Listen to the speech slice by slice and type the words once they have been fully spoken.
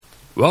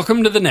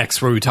Welcome to The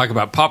Nix, where we talk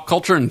about pop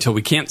culture until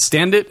we can't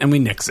stand it and we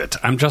nix it.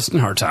 I'm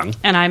Justin Hartung.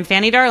 And I'm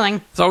Fanny Darling.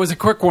 As always, a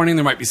quick warning,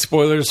 there might be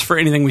spoilers for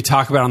anything we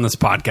talk about on this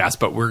podcast,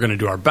 but we're going to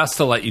do our best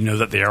to let you know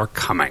that they are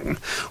coming.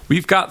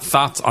 We've got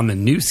thoughts on the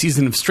new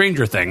season of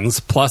Stranger Things,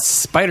 plus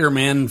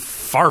Spider-Man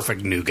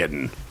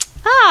Farfignugan.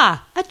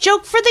 Ah, a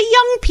joke for the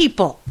young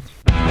people.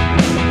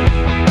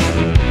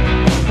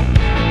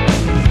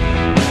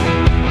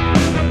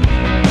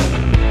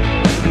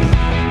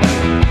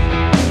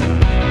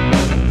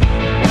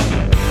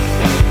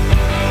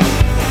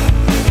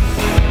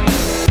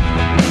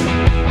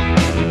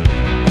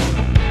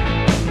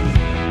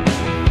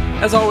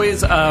 As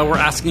always, we're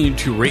asking you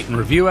to rate and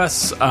review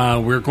us.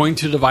 We're going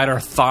to divide our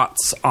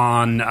thoughts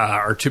on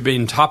our two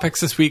main topics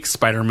this week,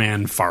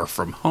 Spider-Man Far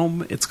From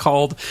Home, it's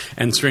called,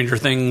 and Stranger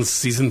Things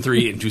Season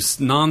 3 into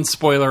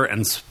non-spoiler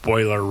and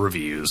spoiler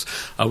reviews.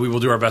 We will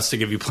do our best to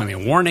give you plenty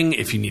of warning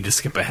if you need to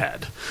skip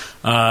ahead.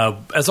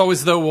 As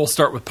always, though, we'll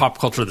start with pop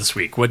culture this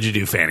week. What'd you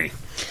do, Fanny?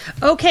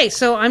 Okay,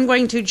 so I'm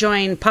going to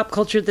join pop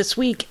culture this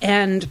week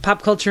and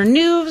pop culture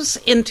news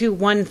into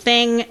one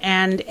thing,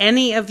 and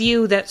any of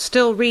you that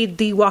still read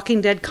the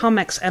Walking Dead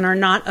comics and are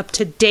not up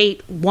to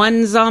date,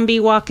 1 zombie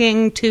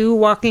walking, 2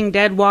 Walking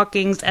Dead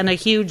walkings, and a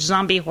huge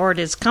zombie horde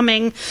is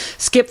coming.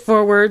 Skip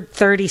forward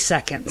 30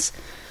 seconds.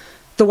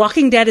 The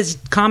Walking Dead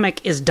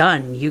comic is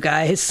done, you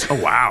guys.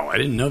 Oh, wow. I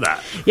didn't know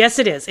that. Yes,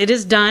 it is. It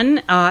is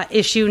done.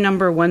 Issue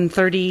number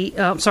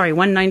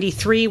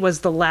 193 was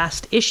the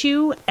last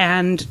issue,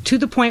 and to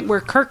the point where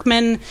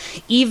Kirkman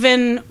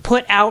even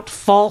put out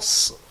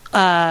false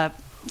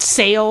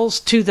sales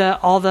to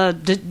all the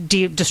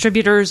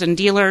distributors and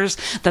dealers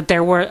that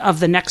there were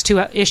of the next 2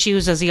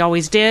 issues, as he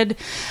always did.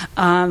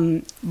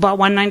 But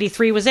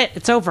 193 was it.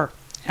 It's over.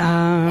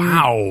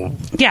 Wow.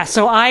 Yeah,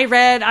 so I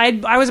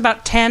was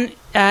about 10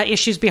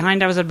 issues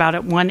behind. I was about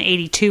at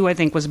 182, I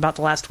think, was about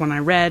the last one I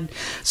read.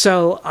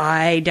 So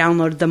I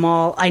downloaded them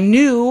all.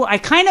 I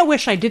kind of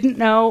wish I didn't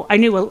know. I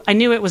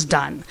knew it was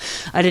done.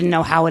 I didn't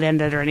know how it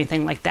ended or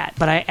anything like that.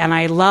 But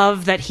I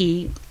love that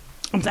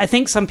I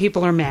think some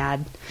people are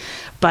mad,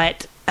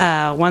 but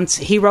once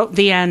he wrote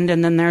the end,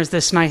 and then there's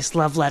this nice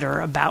love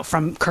letter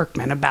from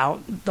Kirkman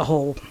about the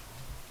whole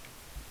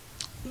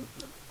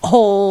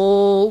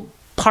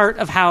part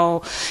of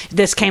how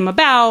this came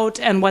about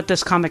and what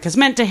this comic has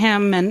meant to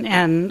him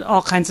and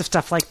all kinds of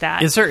stuff like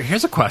that.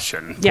 Here's a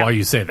question while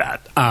you say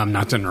that,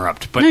 not to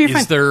interrupt, but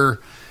no,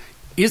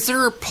 is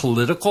there a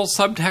political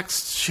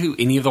subtext to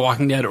any of The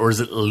Walking Dead, or is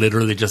it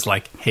literally just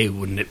like, hey,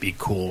 wouldn't it be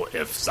cool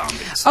if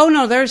zombies? Oh,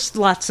 no, there's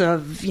lots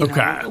of, know,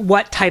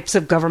 what types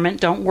of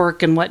government don't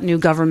work and what new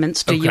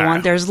governments do you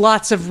want. There's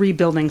lots of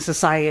rebuilding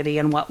society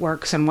and what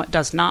works and what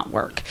does not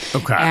work.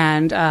 Okay.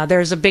 And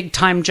there's a big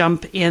time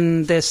jump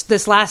in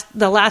the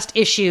last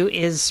issue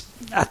is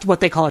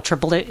what they call a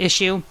triple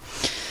issue.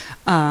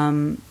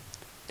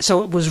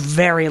 So it was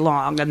very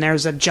long, and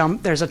there's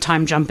a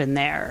time jump in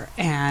there,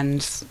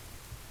 and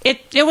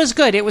It was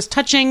good. It was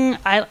touching.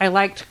 I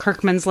liked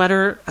Kirkman's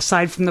letter,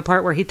 aside from the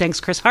part where he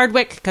thanks Chris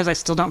Hardwick, because I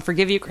still don't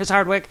forgive you, Chris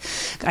Hardwick.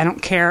 I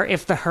don't care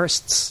if the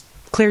Hearsts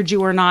cleared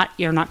you or not.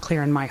 You're not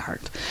clear in my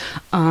heart.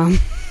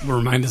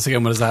 Remind us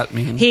again, what does that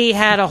mean? He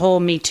had a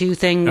whole Me Too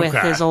thing with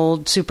his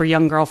old super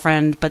young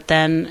girlfriend, but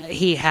then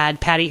he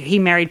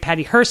married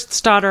Patty Hearst's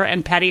daughter,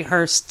 and Patty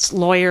Hearst's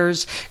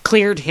lawyers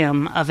cleared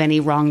him of any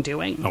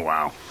wrongdoing. Oh,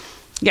 wow.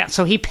 Yeah,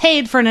 so he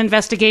paid for an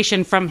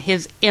investigation from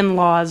his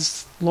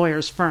in-laws'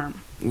 lawyer's firm.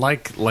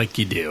 Like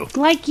you do.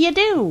 Like you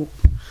do.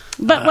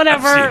 But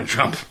whatever. I've seen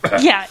Trump.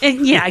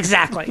 yeah,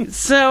 exactly.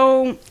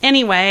 So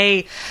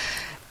anyway,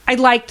 I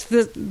liked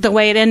the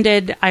way it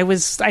ended. I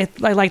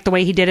liked the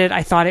way he did it.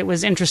 I thought it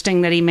was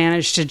interesting that he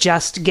managed to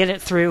just get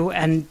it through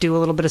and do a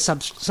little bit of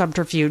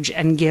subterfuge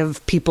and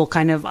give people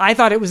I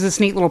thought it was this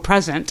neat little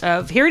present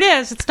of, here it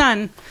is, it's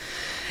done.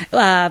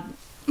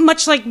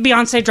 Much like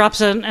Beyonce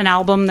drops an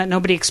album that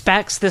nobody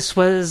expects, this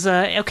was,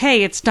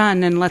 okay, it's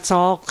done, and let's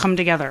all come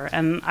together.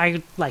 And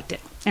I liked it.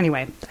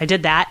 Anyway, I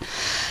did that.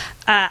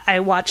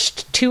 I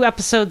watched 2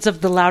 episodes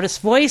of The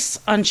Loudest Voice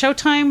on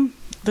Showtime.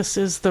 This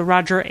is the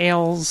Roger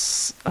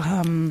Ailes...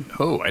 I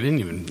didn't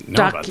even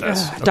know about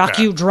this.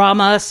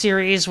 Docudrama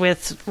series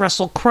with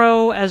Russell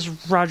Crowe as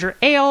Roger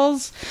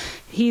Ailes.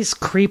 He's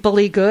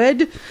creepily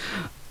good.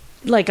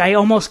 I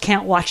almost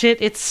can't watch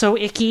it. It's so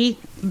icky.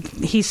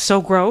 He's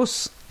so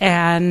gross.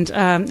 And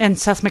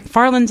Seth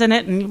MacFarlane's in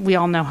it, and we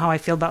all know how I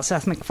feel about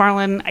Seth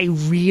MacFarlane. I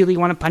really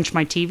want to punch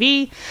my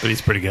TV. But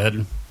he's pretty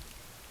good.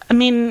 I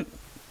mean,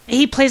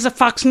 he plays a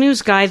Fox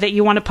News guy that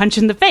you want to punch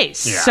in the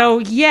face. Yeah. So,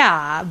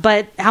 yeah,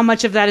 but how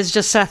much of that is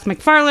just Seth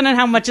MacFarlane and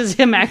how much is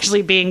him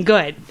actually being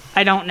good?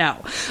 I don't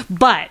know.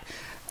 But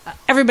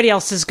everybody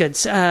else is good.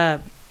 Why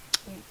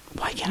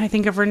can't I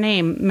think of her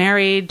name?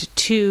 Married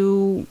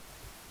to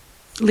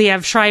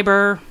Liev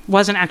Schreiber,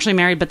 wasn't actually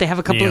married, but they have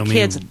a couple of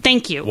kids.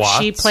 Thank you. Watts?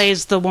 She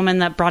plays the woman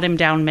that brought him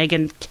down,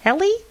 Megyn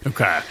Kelly.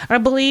 Okay. I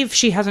believe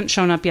she hasn't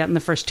shown up yet in the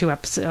first 2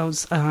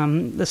 episodes.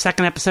 The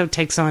second episode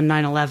takes on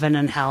 9/11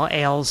 and how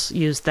Ailes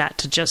used that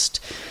to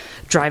just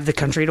drive the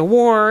country to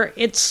war.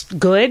 It's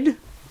good.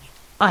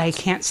 I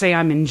can't say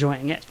I'm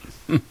enjoying it.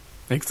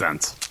 Makes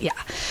sense. Yeah.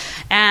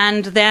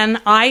 And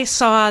then I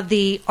saw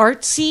the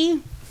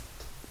artsy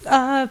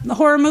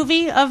horror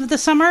movie of the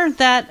summer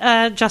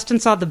that Justin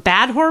saw the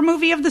bad horror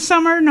movie of the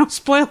summer. No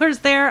spoilers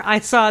there. I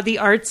saw the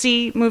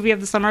artsy movie of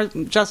the summer.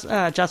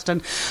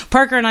 Justin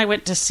Parker and I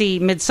went to see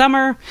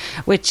Midsommar,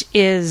 which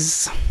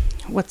is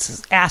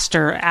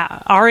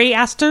Ari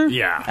Aster?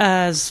 Yeah.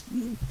 As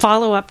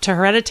follow-up to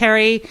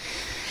Hereditary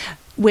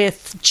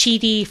with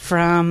Chidi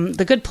from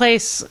The Good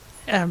Place.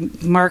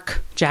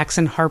 Mark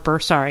Jackson Harper,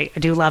 sorry, I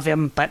do love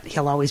him, but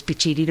he'll always be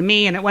Chidi to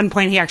me. And at one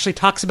point he actually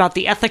talks about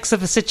the ethics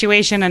of a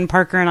situation, and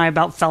Parker and I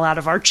about fell out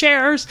of our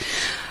chairs.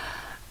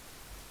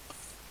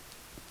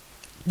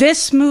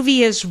 This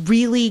movie is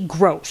really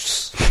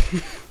gross.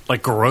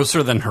 Like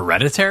grosser than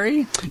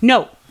Hereditary?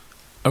 No.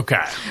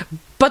 Okay.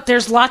 But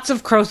there's lots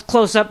of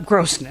close-up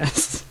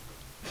grossness.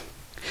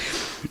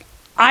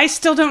 I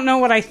still don't know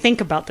what I think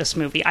about this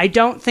movie. I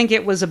don't think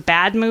it was a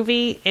bad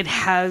movie. It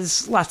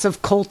has lots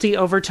of culty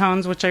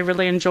overtones, which I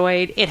really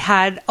enjoyed. It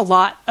had a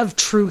lot of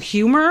true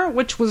humor,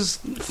 which was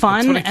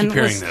fun. That's what I keep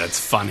hearing, that it's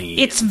funny.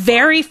 It's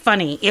very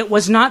funny. It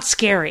was not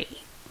scary.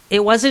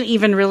 It wasn't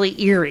even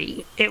really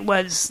eerie. It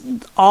was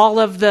all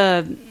of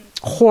the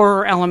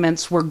horror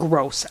elements were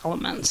gross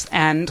elements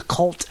and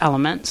cult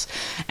elements.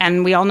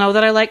 And we all know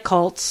that I like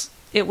cults.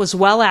 It was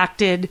well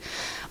acted.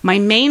 My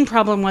main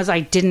problem was I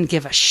didn't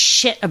give a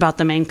shit about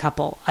the main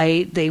couple.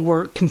 They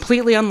were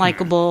completely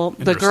unlikable.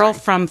 The girl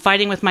from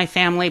Fighting With My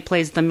Family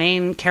plays the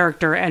main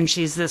character, and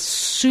she's this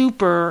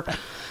super,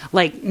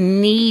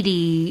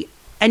 needy.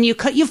 And you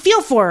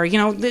feel for her. You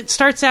know, it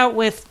starts out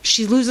with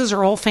she loses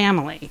her whole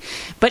family,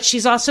 but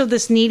she's also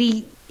this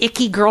needy,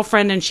 icky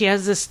girlfriend, and she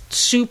has this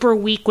super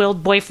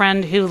weak-willed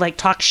boyfriend who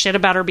talks shit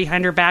about her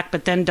behind her back,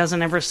 but then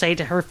doesn't ever say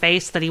to her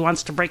face that he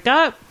wants to break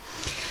up.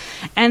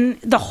 And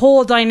the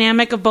whole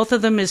dynamic of both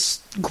of them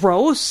is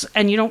gross,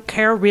 and you don't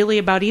care really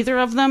about either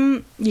of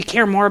them. You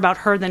care more about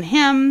her than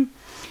him.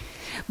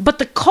 But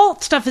the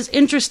cult stuff is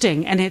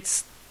interesting, and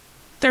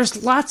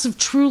there's lots of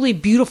truly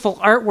beautiful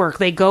artwork.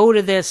 They go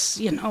to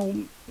this,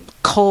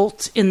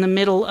 cult in the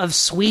middle of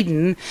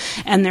Sweden,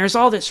 and there's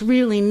all this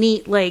really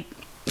neat,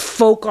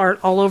 folk art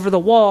all over the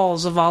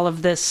walls of all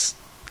of this,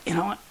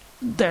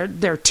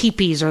 their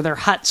teepees or their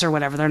huts or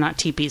whatever. They're not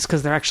teepees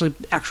because they're actually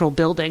actual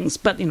buildings,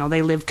 but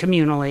they live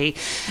communally,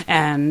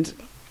 and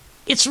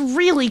it's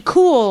really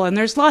cool, and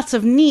there's lots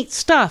of neat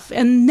stuff.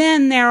 And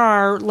then there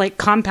are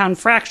compound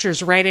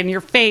fractures right in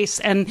your face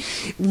and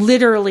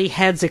literally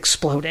heads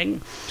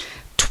exploding.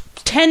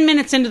 10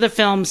 minutes into the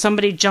film,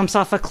 somebody jumps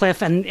off a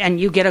cliff and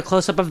you get a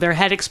close-up of their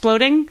head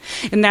exploding.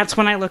 And that's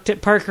when I looked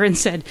at Parker and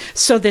said,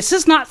 so this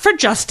is not for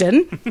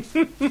Justin.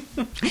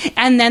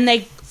 And then they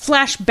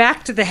flash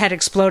back to the head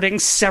exploding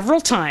several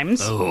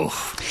times. Oh.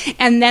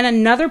 And then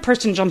another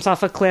person jumps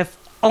off a cliff,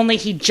 only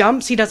he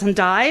jumps, he doesn't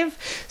dive.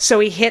 So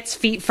he hits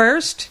feet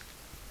first.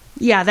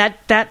 Yeah,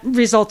 that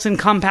results in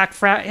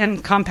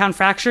compound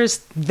fractures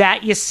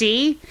that you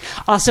see.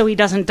 Also, he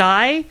doesn't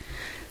die.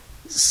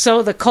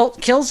 So the cult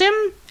kills him.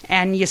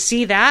 And you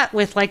see that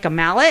with a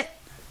mallet,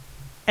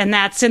 and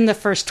that's in the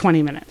first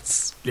 20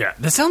 minutes. Yeah,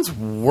 this sounds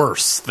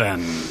worse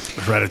than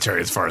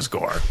Hereditary as far as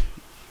gore.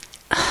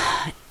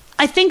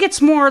 I think it's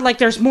more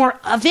there's more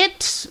of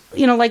it.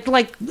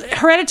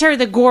 Hereditary,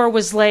 the gore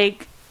was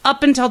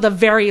up until the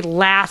very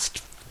last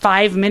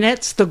 5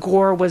 minutes, the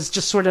gore was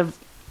just sort of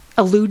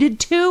alluded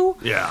to.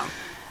 Yeah.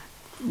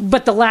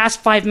 But the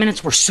last 5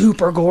 minutes were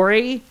super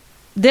gory.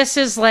 This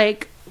is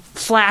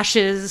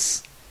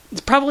flashes. It's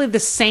probably the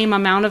same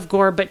amount of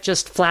gore, but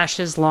just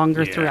flashes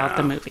longer throughout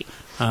the movie.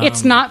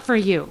 It's not for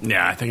you.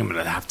 Yeah, I think I'm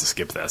going to have to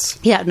skip this.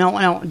 Yeah,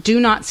 no, do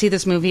not see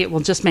this movie. It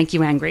will just make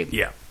you angry.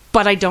 Yeah.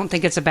 But I don't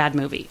think it's a bad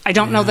movie. I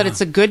don't know that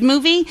it's a good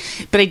movie,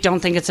 but I don't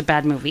think it's a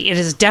bad movie. It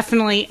is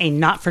definitely a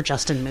not for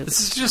Justin movie.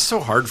 This is just so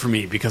hard for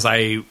me because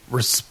I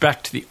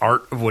respect the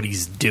art of what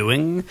he's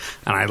doing,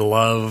 and I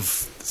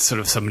love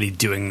sort of somebody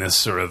doing this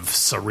sort of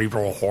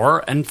cerebral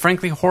horror, and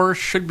frankly, horror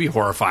should be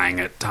horrifying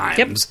at times.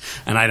 Yep.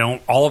 And I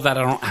don't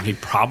have any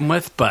problem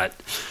with, but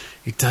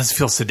it does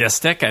feel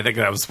sadistic. I think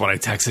that was what I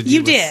texted you.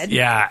 You did.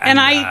 Yeah.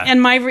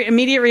 And my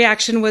immediate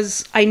reaction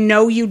was, I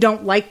know you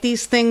don't like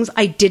these things.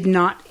 I did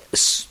not.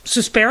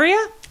 Suspiria,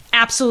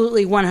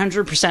 absolutely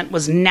 100%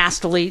 was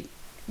nastily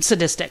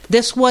sadistic.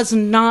 This was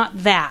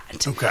not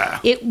that. Okay.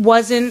 It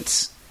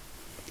wasn't.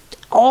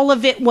 All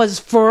of it was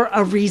for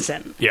a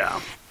reason.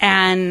 Yeah.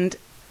 And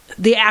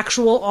the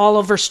actual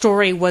Oliver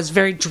story was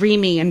very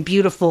dreamy and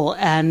beautiful,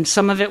 and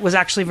some of it was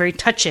actually very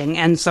touching,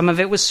 and some of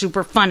it was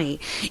super funny.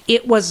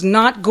 It was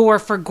not gore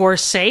for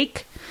gore's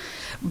sake,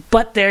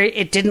 but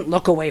it didn't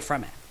look away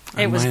from it.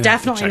 It was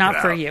definitely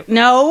not for you.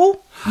 No,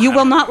 you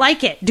will not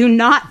like it. Do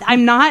not.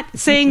 I'm not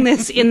saying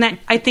this in that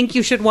I think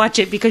you should watch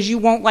it because you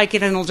won't like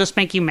it and it'll just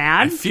make you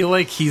mad. I feel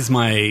like he's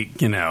my,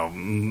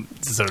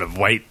 sort of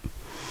white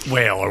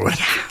whale or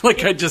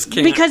whatever. I just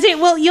can't. Because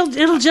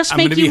it'll just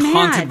make you mad. I'm going to be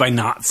haunted by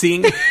not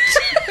seeing it.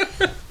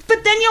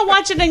 But then you'll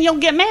watch it and you'll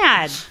get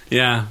mad.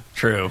 Yeah,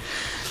 true.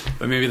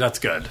 But maybe that's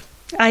good.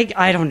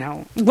 I don't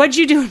know. What'd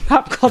you do in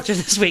pop culture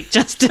this week,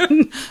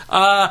 Justin?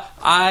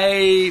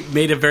 I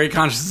made a very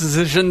conscious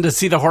decision to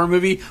see the horror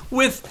movie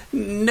with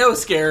no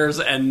scares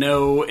and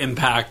no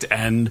impact,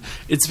 and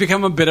it's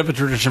become a bit of a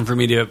tradition for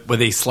me to,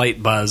 with a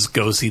slight buzz,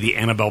 go see the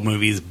Annabelle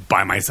movies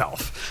by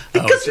myself.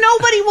 Because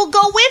nobody will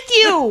go with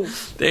you!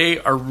 They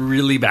are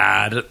really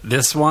bad.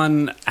 This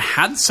one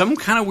had some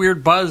kind of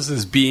weird buzz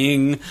as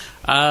being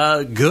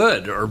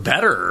good or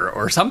better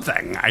or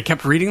something. I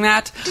kept reading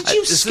that. Did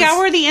you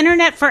scour the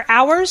internet for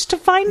hours to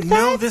find that?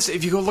 No,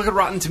 if you go look at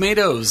Rotten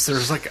Tomatoes,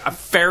 there's like a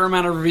fair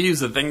amount of reviews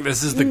that think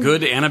this is the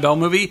good Annabelle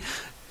movie.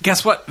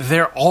 Guess what?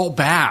 They're all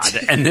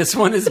bad. And this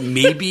one is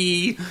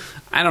maybe,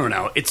 I don't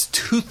know, it's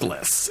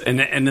toothless.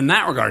 And in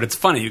that regard, it's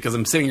funny because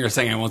I'm sitting here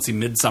saying I won't see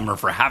Midsommar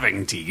for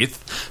having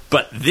teeth.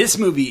 But this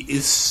movie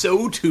is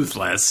so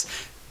toothless.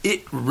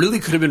 It really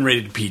could have been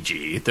rated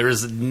PG. There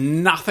is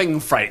nothing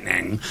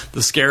frightening.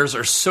 The scares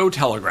are so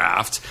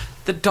telegraphed.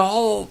 The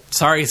doll,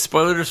 sorry,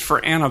 spoilers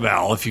for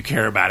Annabelle if you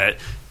care about it,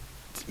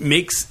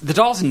 the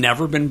doll's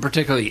never been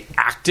particularly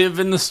active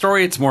in the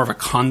story. It's more of a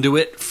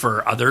conduit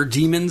for other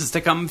demons to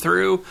come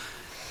through.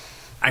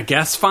 I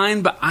guess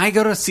fine, but I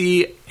go to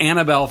see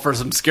Annabelle for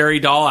some scary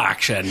doll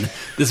action.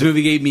 This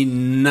movie gave me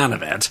none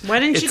of it.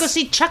 Why didn't you go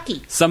see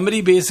Chucky?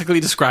 Somebody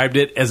basically described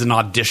it as an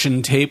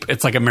audition tape.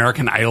 It's like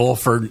American Idol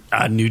for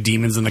new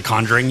demons in the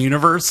Conjuring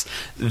universe.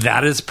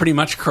 That is pretty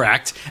much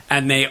correct,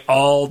 and they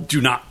all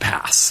do not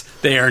pass.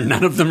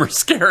 None of them are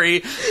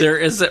scary. There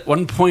is at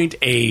one point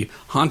a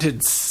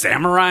haunted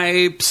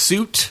samurai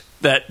suit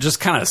that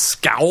just kind of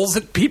scowls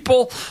at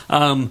people.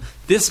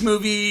 This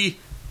movie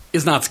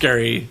is not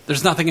scary.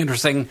 There's nothing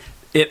interesting.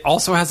 It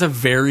also has a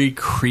very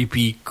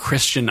creepy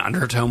Christian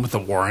undertone with the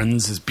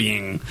Warrens as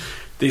being...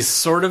 They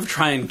sort of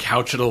try and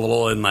couch it a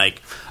little in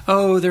like,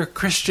 oh, they're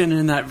Christian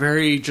in that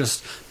very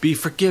just be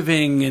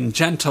forgiving and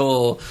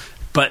gentle.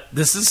 But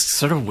this is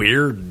sort of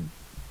weird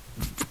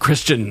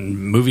Christian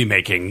movie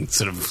making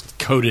sort of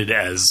coded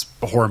as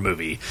a horror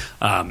movie.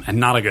 And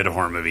not a good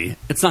horror movie.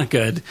 It's not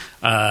good.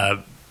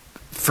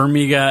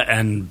 Farmiga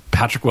and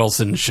Patrick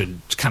Wilson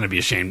should kind of be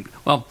ashamed.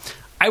 Well...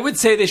 I would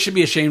say they should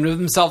be ashamed of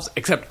themselves,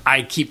 except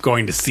I keep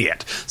going to see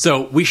it.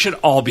 So we should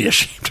all be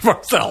ashamed of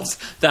ourselves.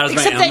 That is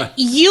except that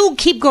you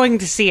keep going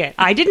to see it.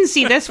 I didn't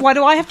see this. Why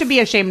do I have to be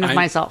ashamed of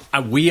myself?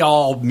 We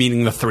all,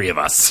 meaning the three of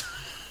us.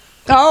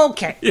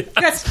 Okay. Yes.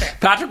 That's fair.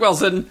 Patrick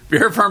Wilson,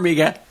 Vera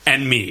Farmiga,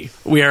 and me.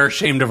 We are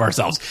ashamed of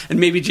ourselves. And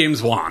maybe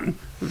James Wan,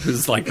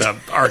 who's like the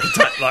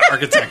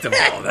architect of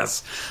all of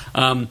this.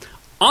 On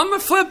the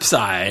flip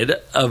side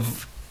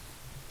of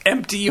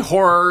empty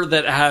horror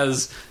that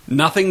has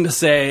nothing to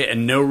say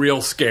and no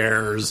real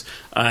scares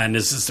and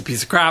is just a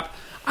piece of crap,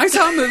 I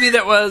saw a movie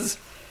that was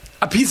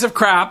a piece of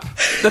crap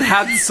that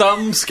had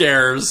some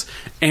scares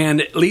and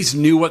at least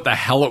knew what the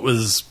hell it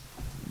was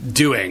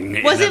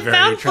doing. Was it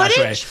found footage?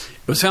 Way.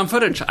 It was found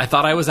footage. I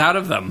thought I was out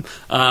of them.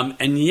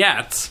 And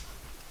yet...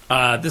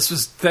 this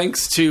was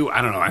thanks to,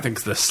 I don't know, I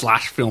think the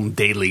Slash Film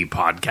Daily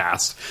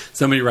podcast.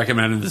 Somebody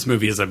recommended this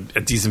movie as a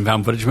decent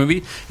found footage movie.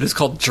 It is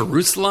called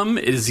JeruZalem.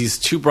 It is these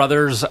two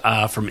brothers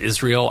from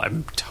Israel.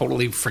 I'm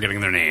totally forgetting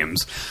their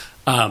names.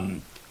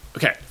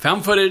 Okay,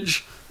 found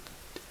footage.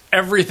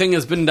 Everything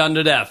has been done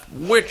to death.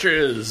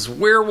 Witches,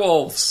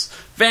 werewolves,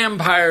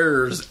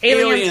 vampires,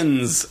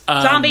 aliens,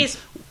 zombies.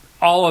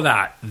 All of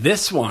that.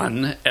 This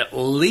one, at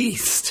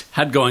least,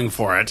 had going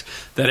for it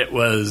that it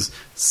was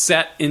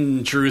set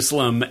in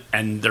Jerusalem,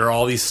 and there are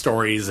all these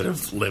stories that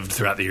have lived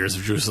throughout the years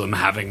of Jerusalem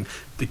having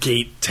the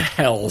gate to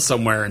hell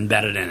somewhere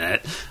embedded in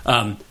it.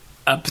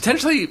 A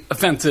potentially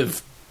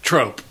offensive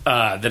trope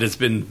that has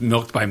been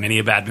milked by many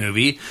a bad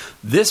movie.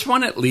 This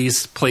one, at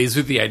least, plays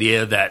with the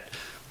idea that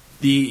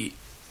the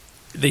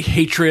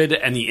hatred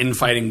and the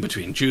infighting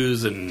between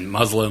Jews and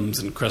Muslims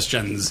and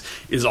Christians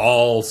is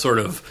all sort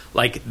of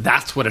like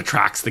that's what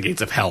attracts the gates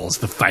of hell is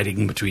the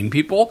fighting between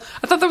people.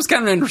 I thought that was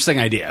kind of an interesting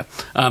idea.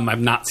 I've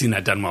not seen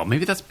that done well.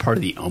 Maybe that's part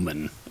of The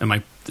Omen.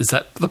 Is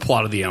that the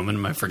plot of The Omen?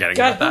 Am I forgetting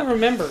about that? God, who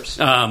remembers?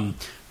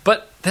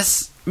 But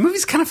this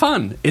movie's kind of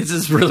fun. It's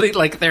just really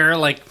like they're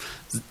like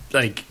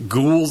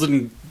ghouls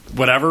and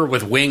whatever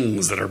with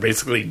wings that are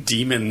basically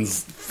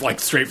demons, like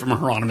straight from a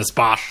Hieronymus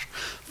Bosch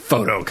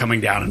photo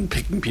coming down and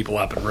picking people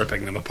up and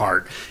ripping them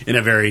apart in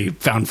a very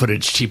found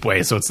footage cheap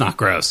way, so it's not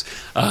gross.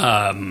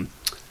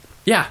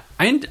 Yeah,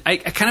 I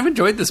kind of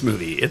enjoyed this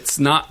movie. It's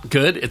not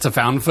good. It's a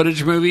found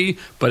footage movie,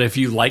 but if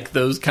you like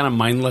those kind of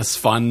mindless,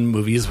 fun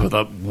movies with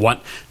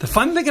the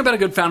fun thing about a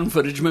good found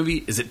footage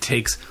movie is it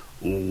takes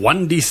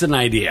one decent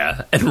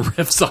idea and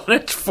riffs on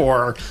it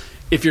for,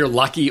 if you're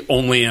lucky,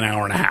 only an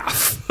hour and a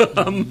half.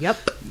 Yep.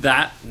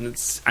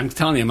 I'm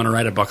telling you, I'm going to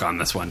write a book on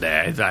this one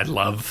day.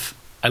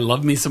 I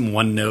love me some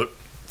one-note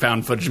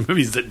found footage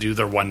movies that do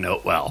their one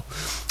note well.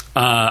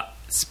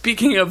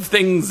 Speaking of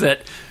things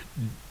that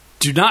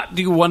do not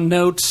do one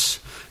note,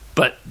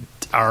 but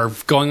are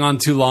going on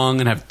too long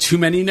and have too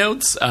many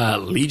notes.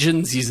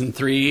 Legion Season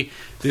 3.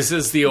 This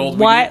is the old...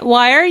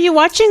 Why are you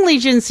watching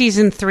Legion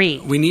Season 3?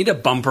 We need a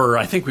bumper.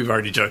 I think we've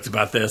already joked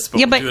about this, but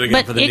we'll do it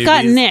again for the newbies.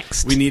 Got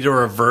nixed. We need a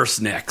reverse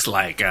nix.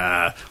 Like,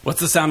 what's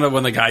the sound of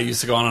when the guy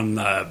used to go on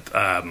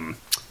the...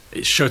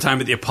 Showtime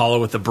at the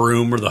Apollo with the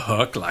broom or the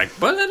hook, like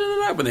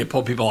when they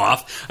pull people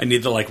off. I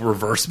need the like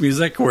reverse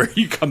music where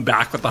you come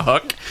back with the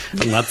hook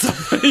and let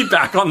somebody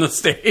back on the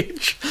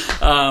stage.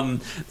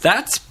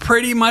 That's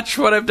pretty much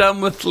what I've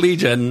done with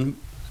Legion.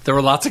 There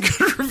were lots of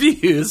good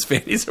reviews.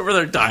 Fanny's over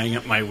there dying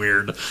at my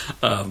weird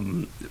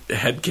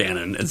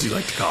headcanon, as you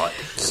like to call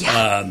it.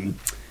 Yeah.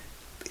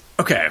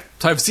 Okay,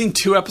 so I've seen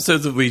 2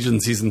 episodes of Legion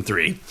Season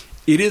 3.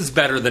 It is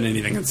better than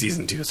anything in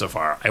Season 2 so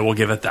far. I will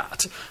give it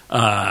that.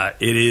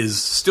 It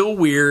is still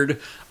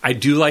weird. I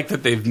do like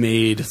that they've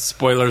made,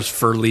 spoilers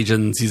for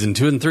Legion Season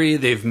 2 and 3,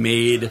 they've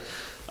made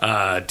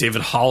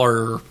David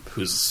Haller,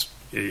 who's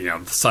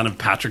the son of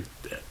Patrick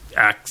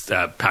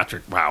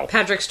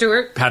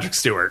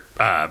Stewart.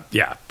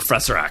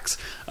 Professor X.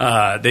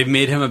 They've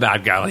made him a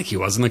bad guy like he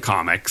was in the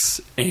comics.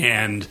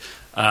 And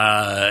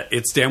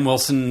it's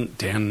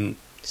Dan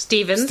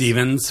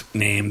Stevens.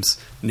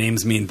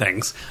 Names mean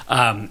things.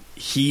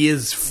 He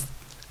is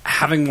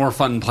having more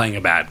fun playing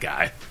a bad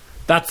guy.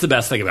 That's the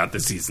best thing about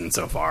this season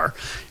so far.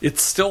 It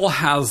still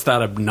has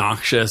that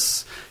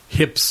obnoxious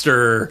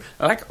hipster,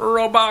 like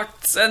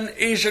robots and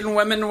Asian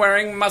women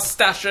wearing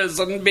mustaches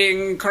and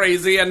being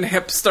crazy and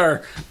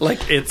hipster.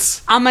 Like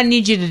it's... I'm going to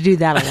need you to do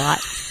that a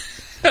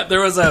lot. There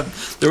was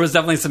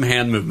definitely some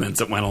hand movements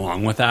that went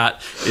along with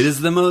that. It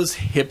is the most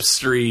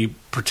hipstery,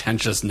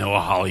 pretentious Noah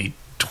Hawley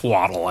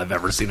twaddle I've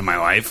ever seen in my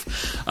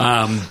life.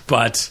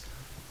 But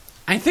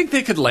I think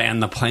they could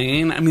land the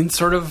plane. I mean,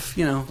 sort of,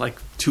 like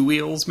 2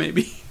 wheels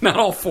maybe. Not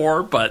all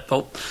 4, but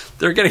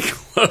they're getting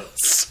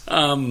close.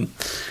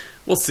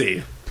 We'll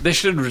see. They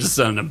should have just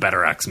done a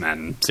better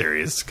X-Men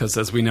series, because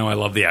as we know, I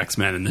love the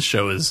X-Men, and the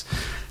show is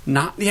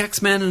not the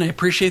X-Men, and I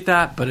appreciate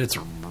that, but it's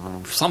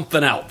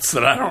something else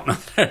that I don't know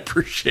that I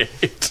appreciate.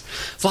 It's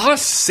a lot of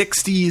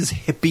 60s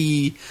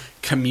hippie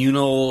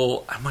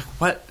communal... I'm like,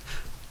 what?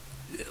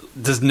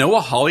 Does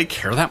Noah Hawley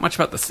care that much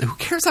about this? Who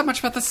cares that much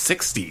about the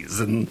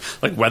 60s and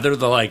like whether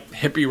the like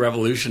hippie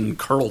revolution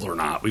curled or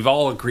not? We've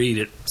all agreed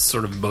it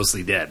sort of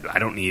mostly did. I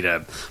don't need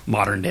a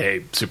modern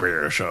day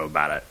superhero show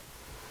about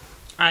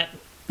it.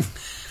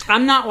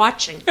 I'm not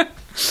watching.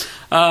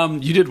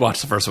 You did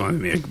watch the first one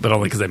with me, but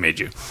only because I made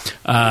you.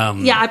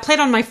 Yeah, I played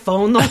on my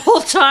phone the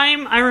whole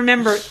time. I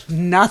remember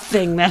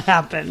nothing that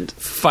happened.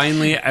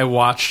 Finally, I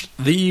watched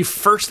the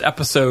first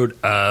episode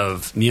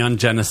of Neon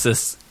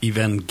Genesis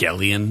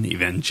Evangelion.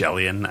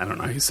 I don't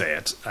know how you say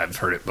it. I've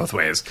heard it both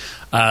ways.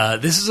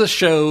 This is a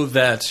show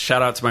that,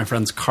 shout out to my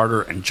friends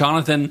Carter and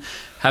Jonathan,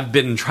 have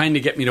been trying to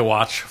get me to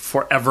watch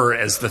forever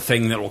as the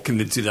thing that will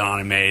convince you that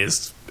anime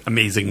is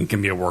amazing and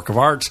can be a work of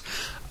art.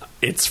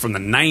 It's from the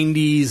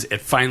 90s.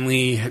 It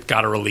finally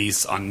got a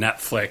release on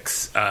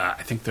Netflix.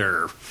 I think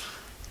there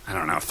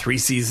are, 3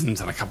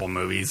 seasons and a couple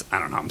movies. I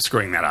don't know. I'm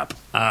screwing that up.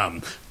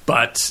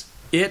 But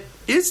it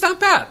is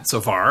not bad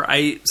so far.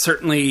 I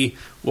certainly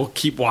will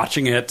keep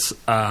watching it.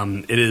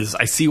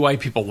 I see why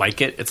people like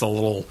it. It's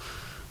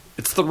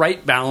the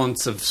right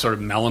balance of sort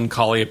of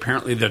melancholy.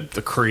 Apparently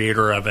the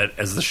creator of it,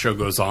 as the show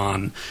goes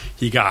on,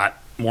 he got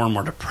more and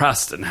more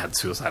depressed and had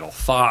suicidal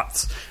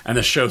thoughts, and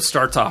the show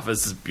starts off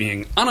as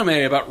being anime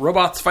about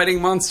robots fighting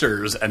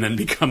monsters, and then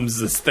becomes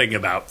this thing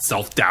about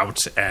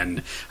self-doubt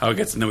and how it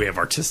gets in the way of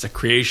artistic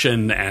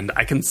creation. And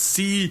I can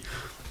see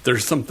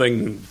there's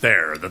something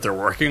there that they're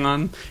working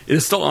on. It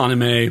is still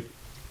anime.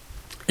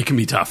 It can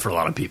be tough for a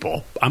lot of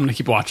people. I'm going to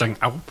keep watching.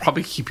 I will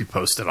probably keep you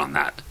posted on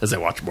that as I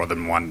watch more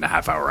than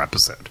 1.5 hour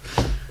episode.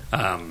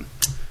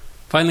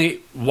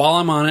 Finally, while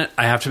I'm on it,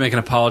 I have to make an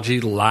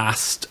apology.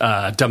 Last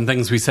Dumb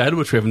Things We Said,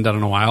 which we haven't done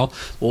in a while.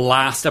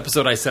 Last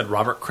episode, I said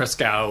Robert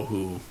Christgau,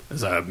 who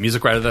is a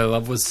music writer that I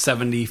love, was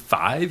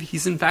 75.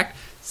 He's, in fact,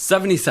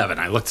 77.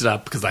 I looked it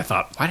up because I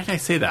thought, why did I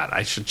say that?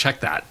 I should check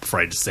that before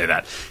I just say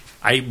that.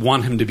 I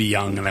want him to be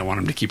young, and I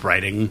want him to keep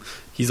writing.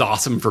 He's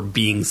awesome for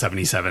being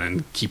 77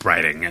 and keep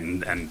writing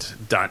and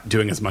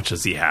doing as much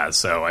as he has,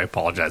 so I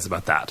apologize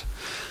about that.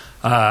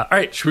 All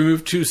right, should we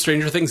move to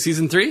Stranger Things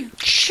Season 3?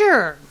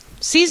 Sure.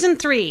 Season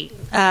 3.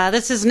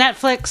 This is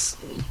Netflix.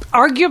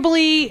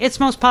 Arguably its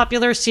most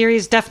popular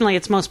series. Definitely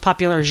its most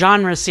popular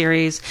genre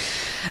series.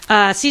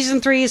 Season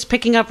 3 is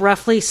picking up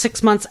roughly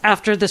 6 months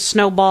after the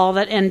snowball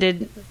that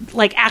ended,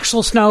 like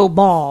actual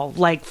snowball,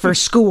 like for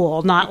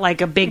school, not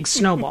like a big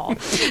snowball.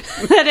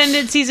 That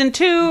ended Season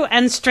 2,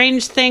 and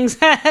strange things,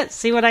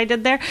 see what I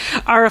did there,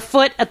 are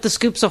afoot at the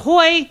Scoops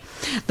Ahoy.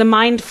 The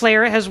Mind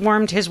Flayer has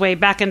wormed his way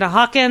back into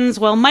Hawkins,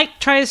 while Mike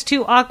tries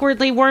to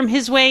awkwardly worm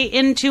his way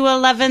into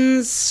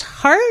Eleven's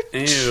heart.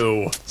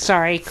 Ew.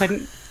 Sorry,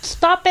 couldn't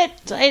stop it.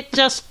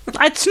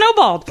 It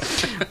snowballed.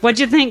 What'd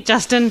you think,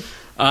 Justin?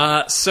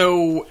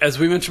 So, as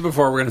we mentioned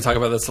before, we're going to talk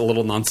about this a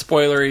little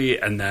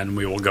non-spoilery, and then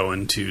we will go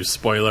into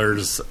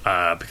spoilers,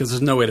 because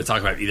there's no way to talk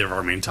about either of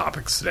our main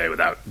topics today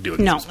without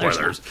doing some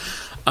spoilers.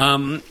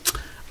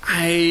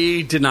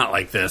 I did not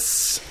like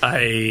this.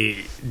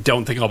 I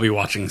don't think I'll be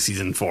watching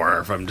season 4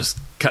 if I'm just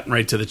cutting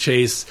right to the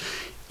chase.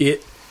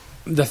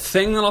 The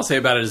thing that I'll say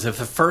about it is if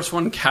the first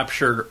one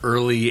captured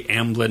early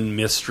Amblin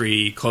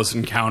mystery, Close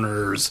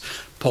Encounters,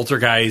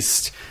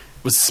 Poltergeist,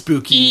 was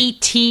spooky.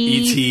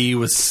 E.T.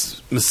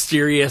 was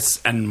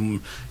mysterious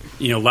and,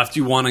 left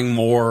you wanting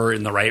more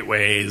in the right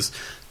ways.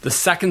 The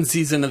second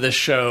season of this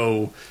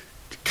show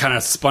kind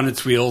of spun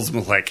its wheels and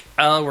was like,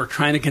 oh, we're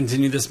trying to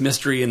continue this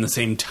mystery in the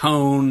same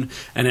tone.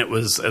 And it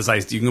was,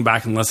 you can go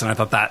back and listen, I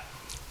thought that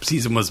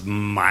season was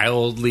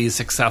mildly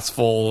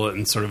successful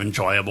and sort of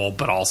enjoyable,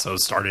 but also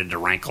started to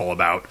rankle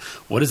about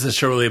what is this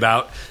show really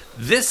about.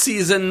 This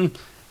season,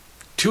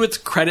 to its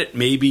credit,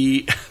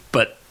 maybe,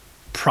 but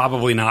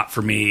probably not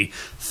for me,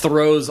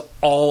 throws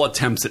all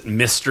attempts at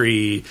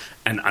mystery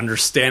and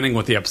understanding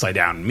what the Upside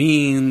Down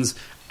means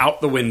out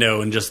the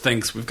window and just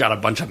thinks we've got a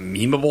bunch of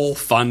memeable,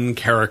 fun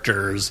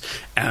characters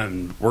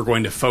and we're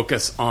going to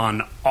focus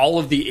on all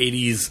of the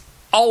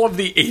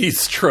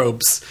 80s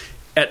tropes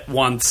at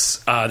once.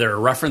 There are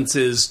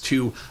references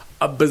to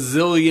a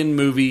bazillion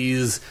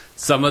movies,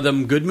 some of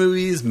them good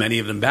movies, many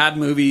of them bad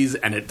movies,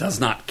 and it does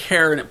not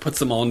care, and it puts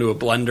them all into a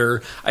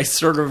blender. I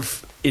sort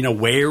of, in a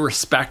way,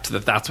 respect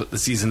that that's what the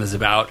season is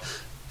about,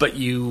 but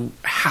you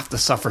have to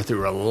suffer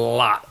through a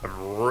lot of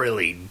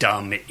really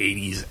dumb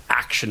 80s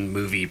action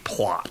movie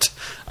plot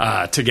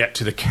to get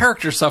to the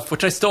character stuff,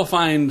 which I still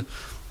find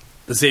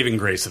the saving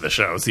grace of the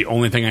show. It's the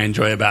only thing I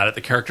enjoy about it.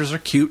 The characters are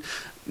cute.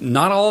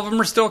 Not all of them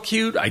are still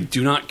cute. I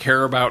do not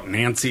care about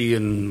Nancy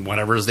and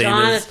whatever his name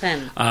is.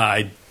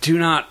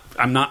 Jonathan.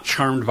 I'm not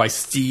charmed by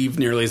Steve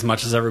nearly as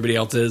much as everybody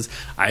else is.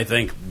 I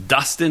think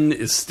Dustin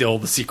is still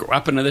the secret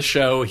weapon of the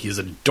show. He's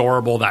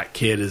adorable. That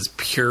kid is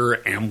pure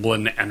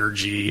Amblin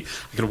energy.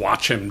 I could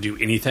watch him do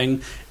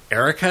anything.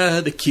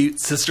 Erica, the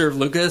cute sister of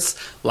Lucas,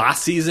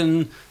 last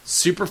season,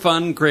 super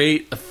fun,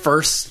 great. The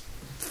first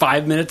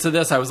 5 minutes of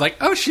this, I was like,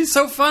 oh, she's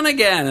so fun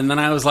again. And then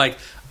I was like,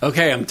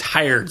 okay, I'm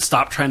tired.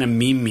 Stop trying to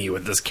meme me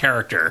with this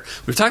character.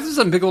 We've talked about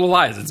some Big Little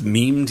Lies. It's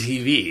meme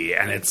TV,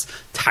 and it's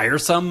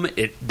tiresome.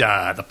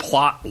 The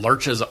plot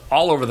lurches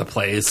all over the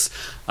place.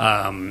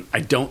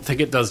 I don't think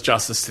it does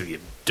justice to the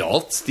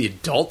adults. The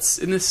adults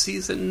in this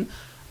season,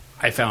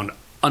 I found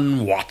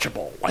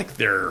unwatchable. Like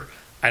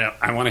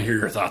I want to hear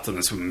your thoughts on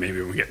this one. Maybe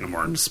we get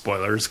more into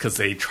spoilers because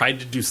they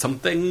tried to do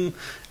something,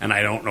 and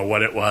I don't know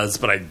what it was,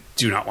 but I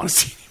do not want to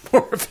see any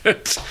more of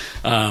it.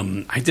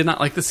 I did not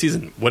like this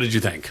season. What did you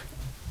think?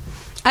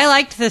 I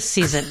liked this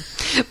season,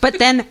 but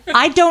then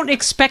I don't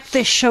expect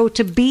this show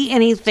to be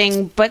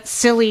anything but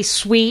silly,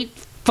 sweet,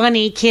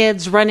 funny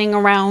kids running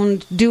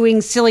around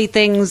doing silly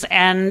things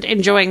and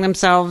enjoying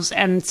themselves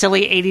and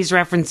silly 80s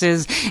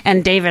references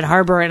and David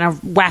Harbour in a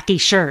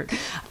wacky shirt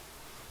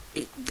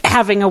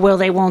having a will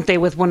they won't they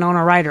with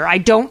Winona Ryder. I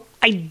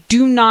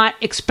do not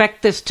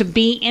expect this to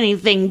be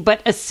anything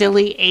but a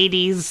silly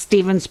 80s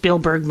Steven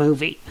Spielberg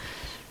movie.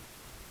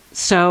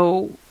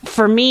 So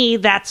for me,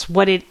 that's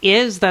what it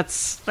is.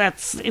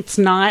 It's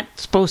not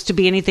supposed to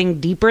be anything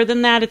deeper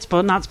than that. It's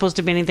not supposed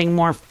to be anything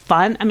more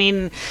fun. I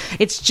mean,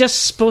 it's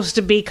just supposed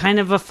to be kind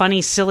of a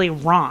funny, silly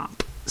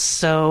romp.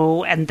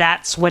 So, and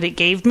that's what it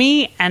gave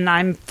me, and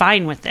I'm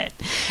fine with it.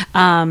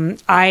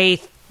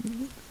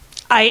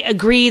 I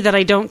agree that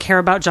I don't care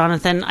about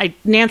Jonathan.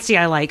 Nancy,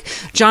 I like.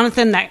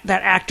 Jonathan, that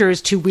actor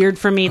is too weird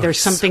for me.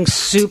 There's something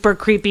super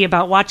creepy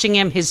about watching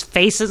him. His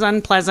face is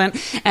unpleasant.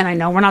 And I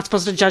know we're not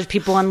supposed to judge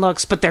people on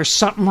looks, but there's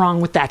something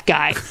wrong with that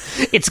guy.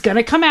 It's going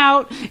to come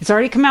out. It's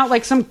already come out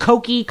like some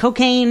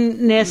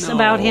cocaine-ness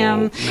about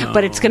him. No.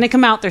 But it's going to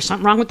come out. There's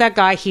something wrong with that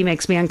guy. He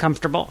makes me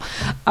uncomfortable.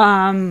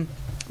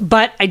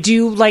 But I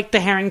do like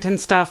the Harrington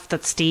stuff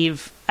that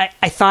Steve...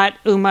 I thought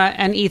Uma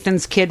and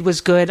Ethan's kid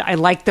was good. I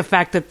like the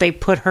fact that they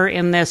put her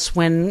in this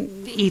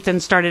when Ethan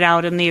started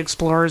out in the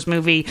Explorers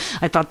movie.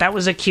 I thought that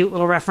was a cute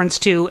little reference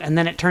too, and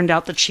then it turned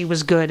out that she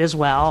was good as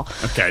well.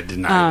 Okay, I did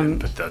not even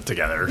put that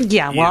together.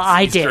 Yeah, well,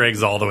 I did. Easter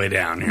eggs all the way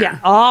down here. Yeah,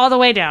 all the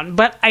way down.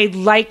 But I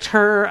liked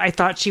her. I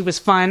thought she was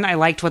fun. I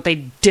liked what they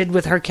did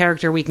with her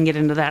character. We can get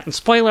into that in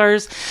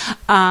spoilers.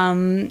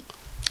 I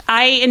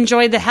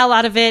enjoyed the hell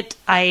out of it.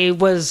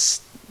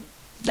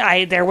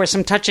 There was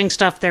some touching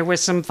stuff. There was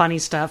some funny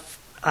stuff.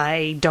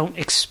 I don't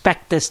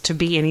expect this to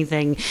be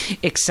anything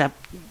except,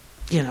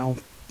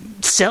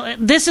 silly.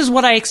 This is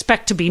what I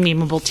expect to be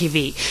memeable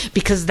TV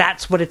because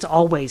that's what it's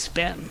always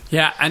been.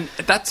 Yeah, and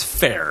that's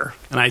fair,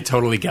 and I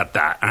totally get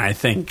that. And I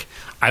think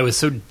I was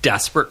so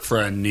desperate for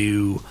a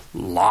new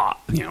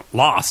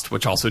Lost,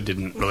 which also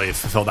didn't really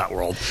fulfill that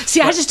world. See,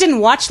 I just didn't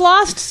watch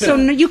Lost, so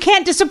you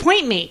can't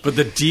disappoint me. But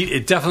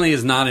it definitely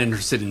is not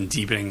interested in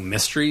deepening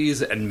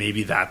mysteries, and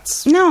maybe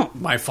that's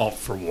my fault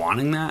for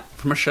wanting that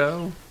from a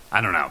show. I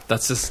don't know.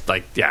 That's just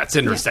it's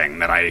interesting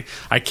that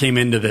I came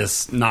into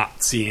this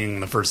not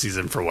seeing the first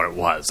season for what it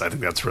was. I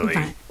think that's really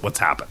what's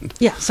happened.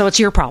 Yeah, so it's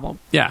your problem.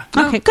 Yeah.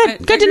 Okay,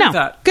 good. Good to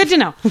know. Good to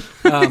know.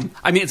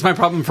 I mean, it's my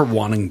problem for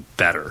wanting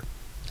better.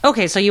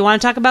 Okay, so you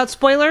want to talk about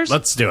spoilers?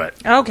 Let's do it.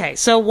 Okay,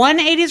 so 1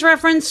 80s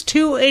reference,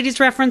 2 80s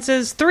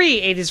references,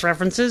 3 80s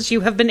references.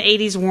 You have been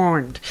 80s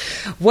warned.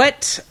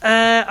 What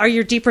are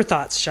your deeper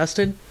thoughts,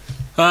 Justin?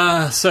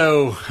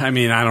 So, I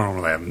mean, I don't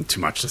really have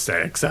too much to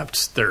say,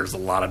 except there's a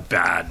lot of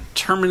bad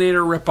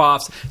Terminator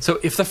ripoffs. So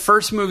if the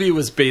first movie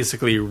was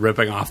basically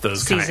ripping off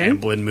those kind of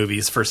Amblin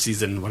movies, first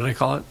season, what did I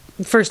call it?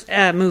 First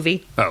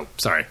movie. Oh,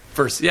 sorry.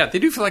 First, yeah, they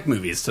do feel like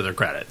movies to their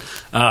credit.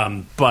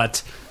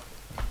 But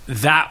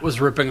that was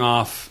ripping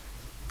off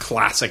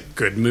classic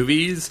good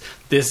movies.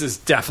 This is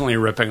definitely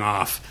ripping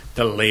off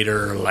the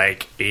later,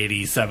 like,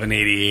 87,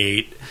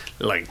 88,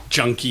 like,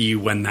 junky,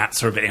 when that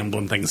sort of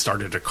Amblin thing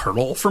started to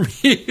curdle for me.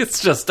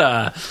 It's just,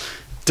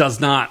 does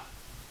not...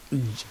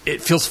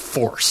 It feels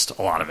forced,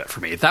 a lot of it, for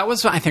me. That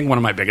was, I think, one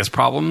of my biggest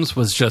problems,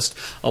 was just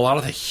a lot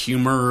of the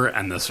humor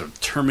and the sort of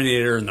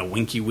Terminator and the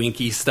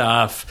winky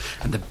stuff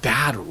and the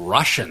bad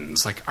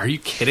Russians. Like, are you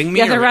kidding me?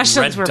 Yeah, the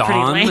Russians were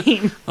pretty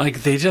lame.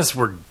 Like, they just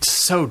were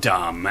so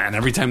dumb. And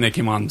every time they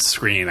came on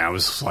screen, I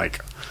was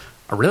like,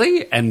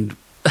 really? And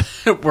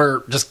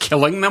we're just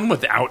killing them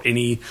without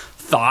any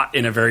thought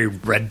in a very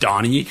Red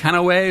Dawn-y kind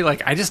of way.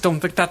 Like, I just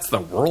don't think that's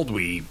the world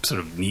we sort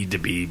of need to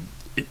be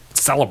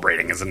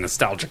celebrating as a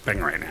nostalgic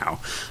thing right now.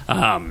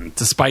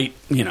 Despite,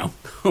 you know,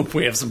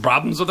 we have some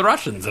problems with the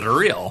Russians that are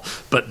real,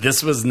 but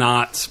this was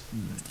not,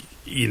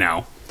 you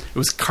know, it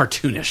was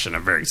cartoonish in a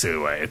very silly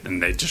way,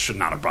 and they just should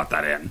not have brought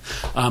that in.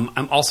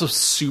 I'm also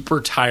super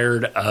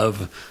tired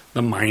of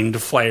the Mind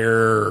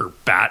Flayer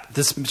bat.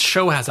 This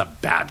show has a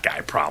bad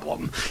guy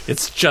problem.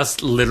 It's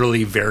just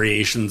literally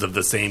variations of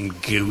the same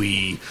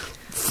gooey,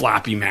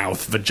 flappy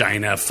mouth,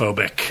 vagina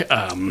phobic.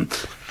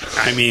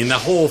 I mean, the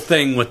whole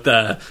thing with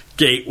the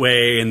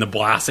gateway and the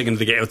blasting into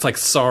the gate, it's like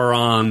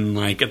Sauron.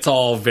 Like, it's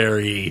all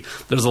very...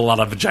 There's a lot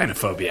of vagina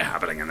phobia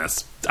happening in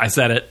this. I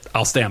said it.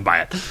 I'll stand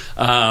by it.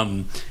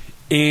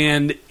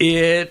 And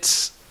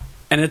it's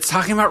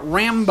talking about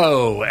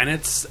Rambo, and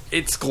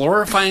it's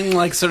glorifying,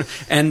 like, sort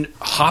of, and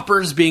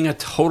Hopper's being a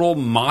total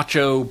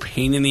macho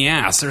pain in the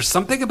ass. There's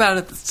something about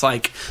it that's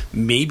like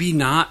maybe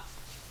not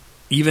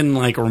even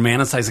like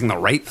romanticizing the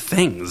right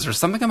things. There's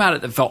something about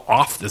it that felt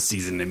off this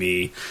season to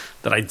me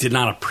that I did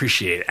not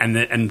appreciate,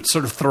 and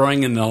sort of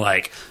throwing in the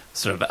like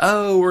sort of,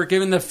 oh, we're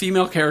giving the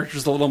female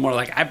characters a little more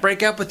like, I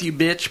break up with you,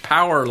 bitch,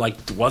 power, like,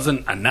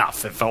 wasn't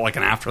enough. It felt like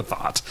an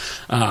afterthought.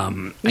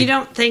 You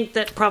don't think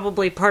that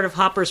probably part of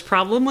Hopper's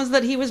problem was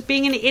that he was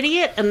being an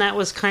idiot, and that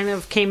was kind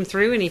of came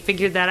through and he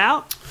figured that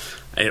out?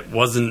 It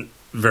wasn't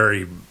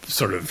very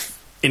sort of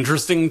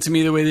interesting to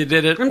me the way they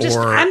did it. I'm just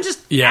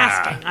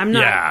asking. I'm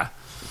not...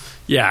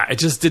 Yeah, it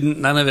just didn't,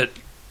 none of it.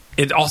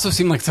 It also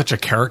seemed like such a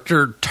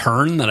character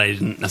turn that I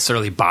didn't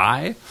necessarily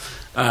buy.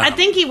 I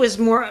think he was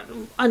more...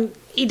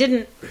 he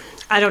didn't...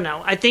 I don't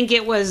know. I think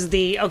it was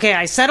okay,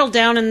 I settled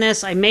down in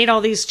this. I made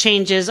all these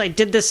changes. I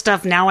did this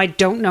stuff. Now I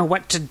don't know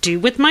what to do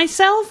with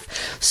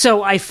myself.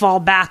 So I fall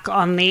back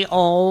on the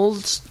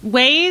old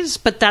ways,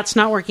 but that's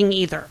not working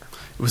either.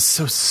 It was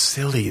so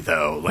silly,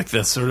 though. Like,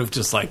 the sort of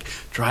just, like,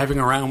 driving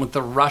around with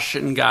the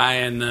Russian guy,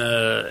 and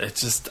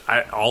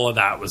all of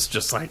that was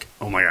just like,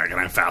 oh my God, can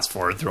I fast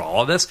forward through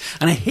all of this?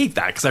 And I hate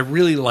that, because I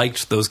really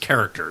liked those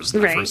characters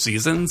in the first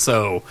season,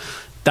 so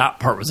that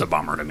part was a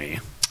bummer to me.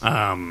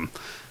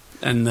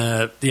 And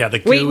the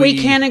gooey... We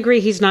can agree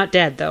he's not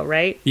dead, though,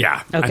 right?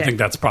 Yeah, okay. I think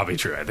that's probably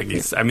true. I think they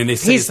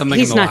say something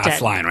in the last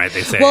dead. Line, right?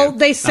 They say, well,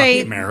 they say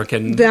not the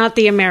American. Not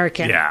the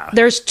American. Yeah.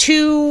 There's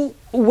two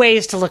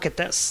ways to look at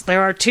this.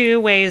 There are two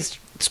ways,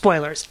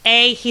 spoilers.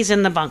 A, he's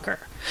in the bunker.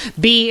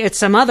 B, it's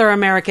some other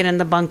American in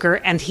the bunker,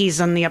 and he's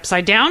on the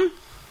Upside Down,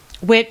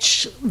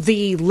 which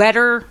the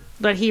letter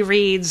that he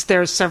reads,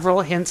 there's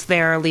several hints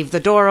there. Leave the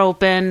door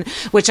open,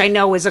 which I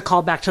know is a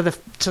callback to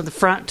the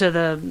front, to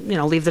the, you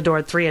know, leave the door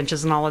at 3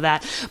 inches and all of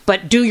that.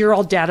 But do your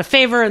old dad a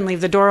favor and leave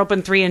the door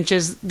open 3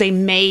 inches. They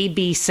may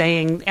be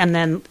saying, and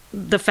then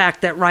the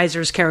fact that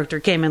Reiser's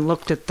character came and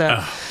looked at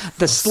the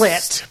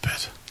slit.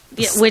 Stupid.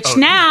 Yeah, which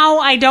now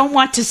I don't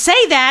want to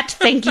say that.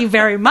 Thank you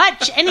very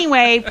much.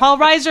 Anyway, Paul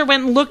Reiser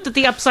went and looked at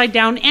the upside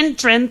down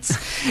entrance,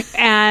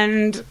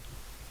 and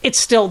it's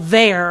still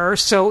there,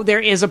 so there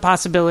is a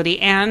possibility.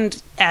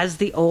 And as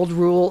the old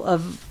rule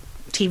of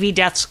TV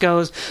deaths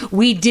goes,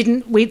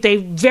 they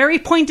very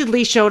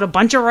pointedly showed a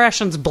bunch of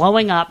Russians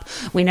blowing up.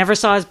 We never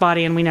saw his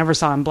body, and we never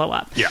saw him blow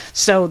up. Yeah.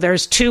 So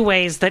there's two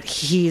ways that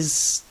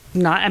he's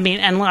not, I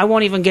mean, and I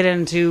won't even get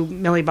into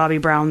Millie Bobby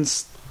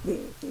Brown's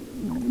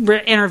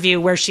interview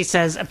where she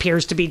says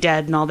appears to be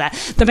dead and all that.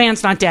 The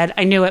man's not dead.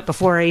 I knew it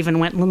before I even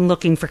went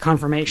looking for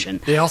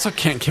confirmation. They also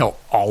can't kill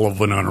all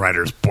of Winona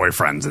Ryder's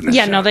boyfriends in this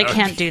show. No, they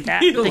can't do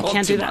that. They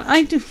can't do that.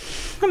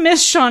 I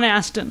miss Sean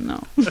Astin,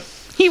 though.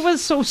 He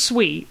was so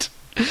sweet.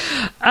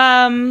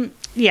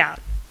 Yeah.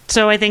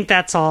 So I think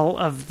that's all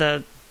of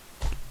the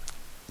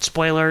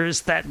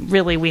spoilers that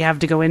really we have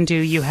to go into.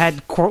 You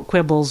had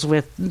quibbles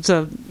with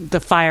the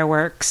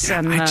fireworks. Yeah,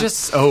 and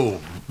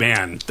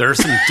man,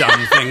 there's some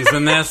dumb things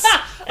in this.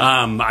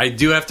 I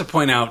do have to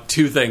point out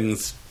two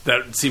things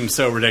that seemed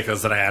so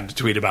ridiculous that I had to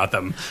tweet about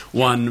them.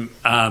 One,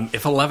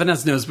 if Eleven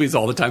has nosebleeds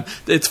all the time,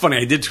 it's funny.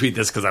 I did tweet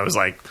this because I was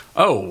like,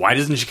 "Oh, why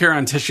doesn't she carry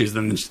on tissues?"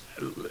 Then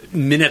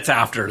minutes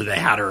after, they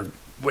had her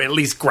at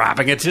least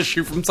grabbing a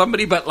tissue from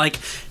somebody. But like,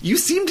 you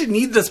seem to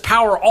need this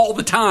power all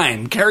the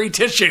time. Carry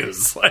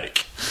tissues,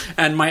 like.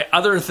 And my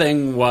other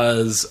thing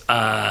was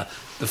the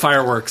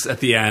fireworks at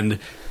the end.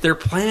 Their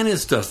plan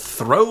is to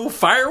throw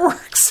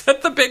fireworks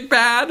at the big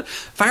bad.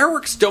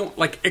 Fireworks don't,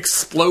 like,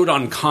 explode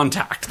on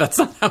contact. That's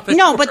not how they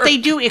work. But they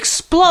do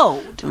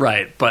explode.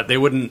 Right, but they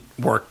wouldn't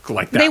work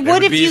like that. They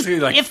would if basically, you...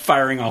 like,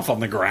 firing off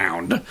on the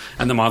ground.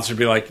 And the monster would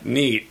be like,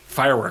 neat,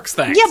 fireworks,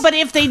 thanks. Yeah, but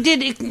if they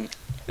did...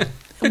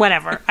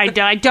 Whatever.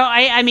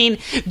 I mean,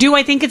 do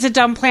I think it's a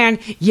dumb plan?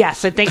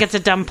 Yes, I think it's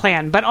a dumb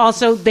plan. But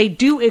also, they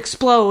do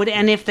explode,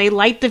 and if they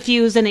light the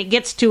fuse and it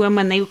gets to him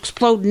and they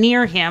explode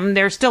near him,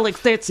 they're still...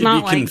 It's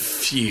not like...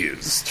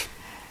 confused.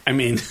 I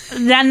mean...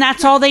 Then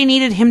that's all they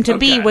needed him to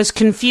be, was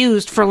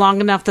confused for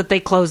long enough that they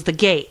closed the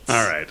gates.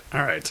 All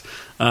right.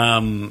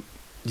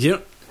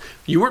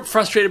 You weren't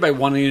frustrated by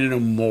wanting to know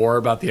more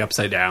about the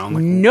Upside Down?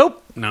 Like, nope.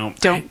 No.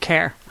 Don't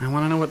care. I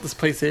want to know what this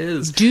place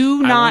is.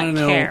 Do not I want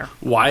to care. know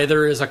why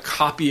there is a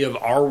copy of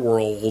our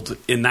world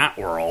in that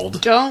world.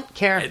 Don't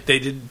care.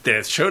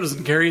 The show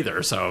doesn't care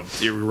either, so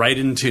you're right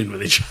in tune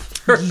with each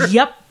other.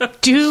 Yep.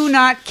 Do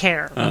not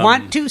care.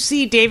 Want to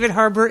see David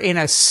Harbour in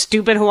a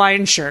stupid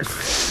Hawaiian shirt.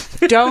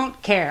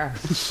 Don't care.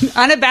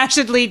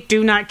 Unabashedly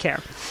do not care.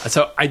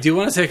 So I do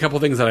want to say a couple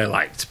things that I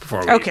liked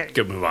before we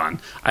could move on.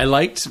 I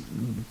liked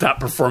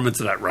that performance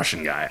of that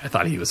Russian guy. I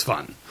thought he was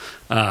fun.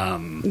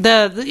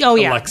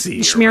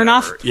 Alexei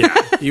Smirnov.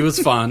 Yeah, he was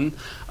fun.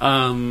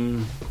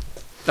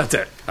 That's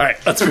it. All right,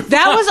 let's move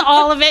That on. was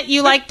all of it.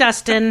 You like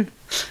Dustin.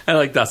 I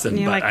like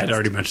Dustin, but I'd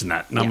already mentioned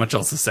that. Not much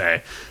else to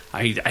say.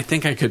 I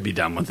think I could be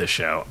done with this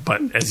show,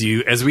 but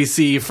as we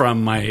see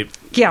from my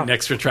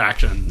next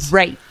retractions,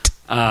 right.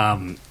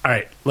 All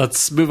right,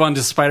 let's move on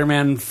to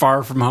Spider-Man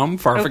Far From Home,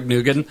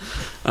 Farfignugan.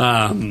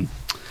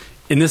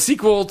 In the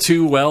sequel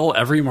to,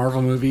 every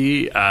Marvel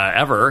movie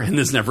ever in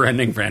this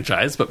never-ending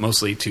franchise, but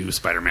mostly to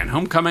Spider-Man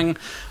Homecoming,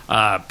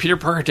 Peter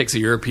Parker takes a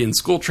European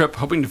school trip,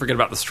 hoping to forget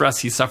about the stress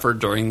he suffered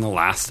during the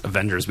last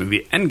Avengers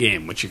movie,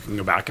 Endgame, which you can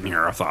go back and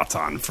hear our thoughts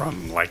on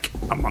from,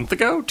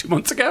 2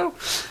 months ago.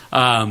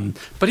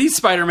 But he's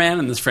Spider-Man,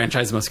 and this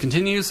franchise must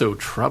continue, so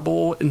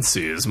trouble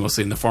ensues,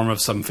 mostly in the form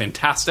of some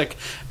fantastic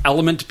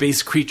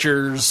element-based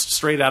creatures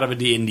straight out of a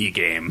D&D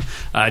game.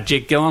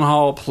 Jake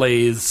Gyllenhaal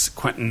plays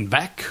Quentin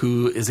Beck,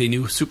 who is a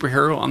new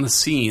superhero on the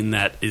scene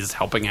that is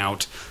helping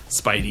out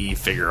Spidey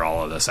figure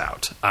all of this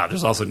out.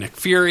 There's also Nick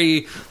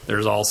Fury.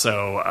 There's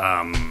also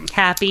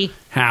Happy.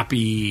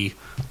 There's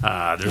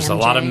MJ. a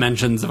lot of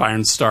mentions of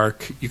Iron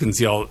Stark. You can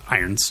see all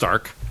Iron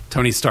Stark.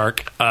 Tony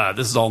Stark.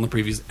 This is all in the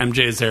previews.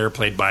 MJ is there,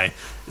 played by,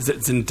 is it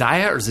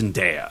Zendaya or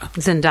Zendaya?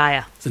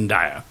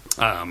 Zendaya.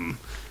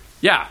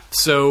 Yeah.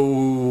 So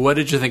what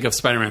did you think of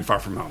Spider-Man Far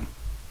From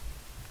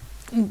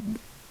Home?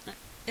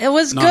 It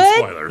was good.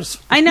 Non-spoilers.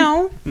 I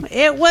know.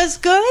 It was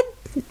good.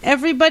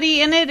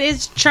 Everybody in it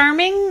is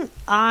charming.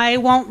 I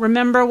won't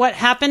remember what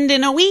happened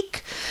in a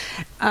week.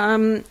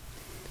 I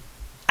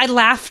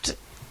laughed.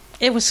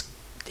 It was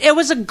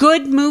a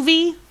good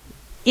movie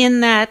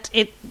in that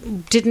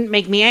it didn't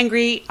make me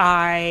angry.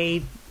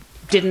 I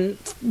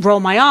didn't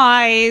roll my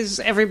eyes.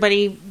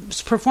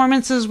 Everybody's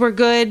performances were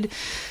good.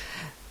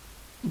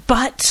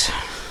 But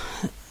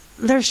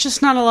there's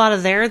just not a lot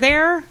of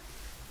there.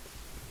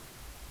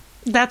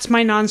 That's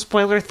my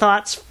non-spoiler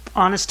thoughts.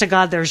 Honest to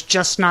God, there's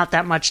just not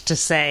that much to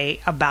say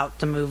about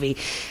the movie.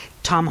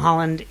 Tom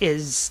Holland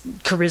is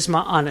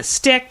charisma on a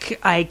stick.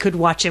 I could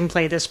watch him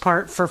play this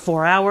part for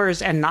 4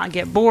 hours and not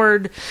get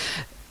bored,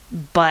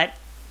 but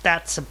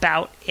that's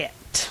about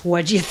it.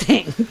 What'd you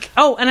think?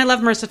 Oh, and I love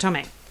Marissa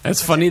Tomei.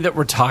 It's funny that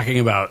we're talking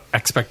about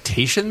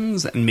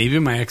expectations, and maybe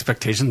my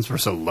expectations were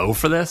so low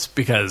for this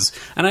because,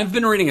 and I've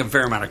been reading a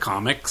fair amount of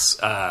comics,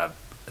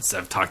 as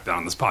I've talked about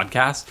on this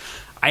podcast.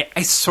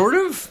 I sort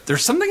of,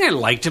 there's something I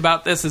liked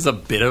about this as a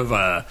bit of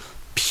a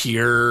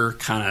pure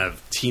kind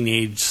of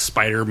teenage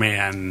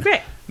Spider-Man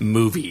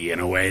movie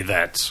in a way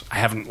that I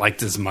haven't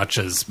liked as much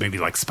as maybe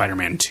like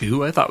Spider-Man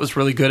 2 I thought was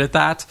really good at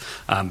that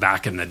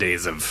back in the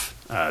days of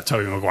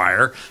Tobey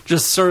Maguire.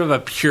 Just sort of a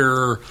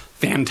pure,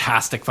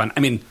 fantastic fun. I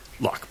mean,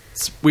 look,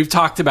 we've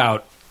talked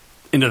about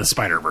Into the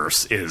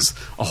Spider-Verse is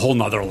a whole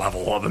nother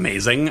level of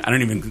amazing.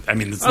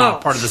 It's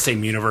not part of the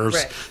same universe.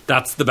 Right.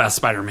 That's the best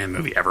Spider-Man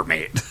movie ever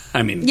made.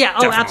 Definitely.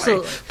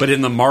 Absolutely. But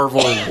in the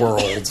Marvel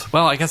world,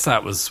 well, I guess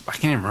that was, I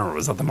can't even remember,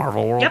 was that the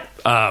Marvel world?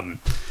 Yep.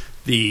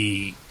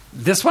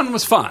 This one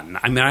was fun.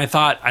 I mean, I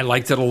thought I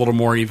liked it a little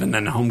more even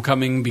than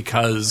Homecoming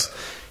because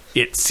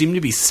it seemed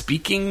to be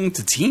speaking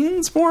to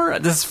teens more.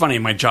 This is funny.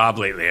 In my job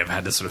lately, I've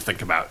had to sort of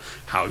think about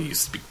how you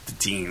speak to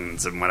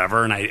teens and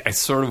whatever, and I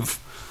sort of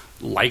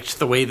liked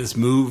the way this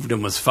moved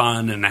and was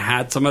fun, and it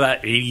had some of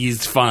that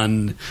 80s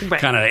fun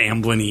kind of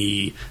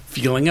Amblin-y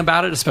feeling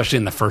about it, especially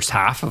in the first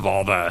half of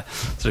all the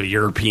sort of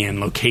European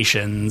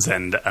locations.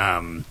 And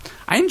I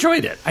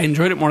enjoyed it. I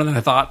enjoyed it more than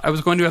I thought I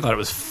was going to. I thought it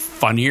was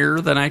funnier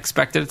than I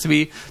expected it to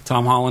be.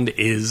 Tom Holland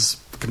is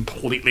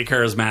completely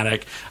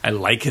charismatic. I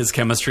like his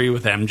chemistry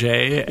with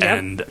MJ.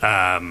 And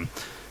I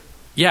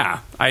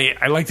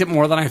liked it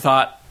more than I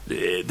thought.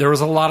 There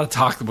was a lot of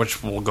talk,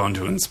 which we'll go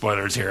into in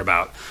spoilers here,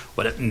 about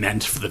what it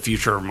meant for the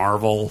future of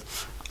Marvel.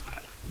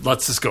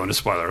 Let's just go into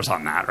spoilers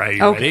on that, right?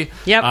 You ready?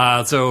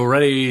 Yep. So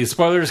ready.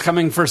 Spoilers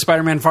coming for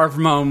Spider-Man Far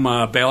From Home.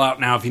 Bail out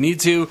now if you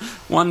need to.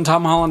 1,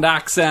 Tom Holland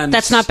accent.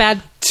 That's not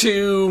bad.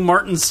 2,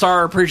 Martin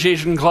Starr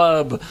Appreciation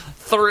Club.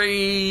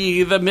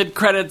 3, the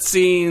mid-credit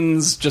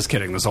scenes. Just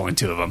kidding. There's only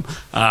 2 of them.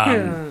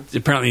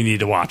 Apparently you need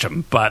to watch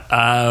them. But,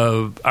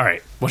 all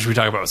right. What should we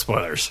talk about with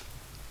spoilers?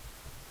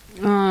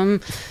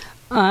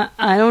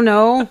 I don't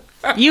know.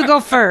 You go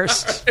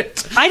first.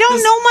 I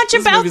don't know much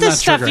about this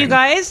stuff, you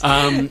guys.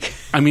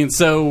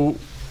 So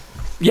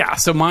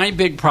my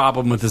big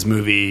problem with this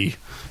movie,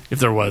 if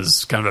there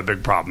was kind of a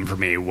big problem for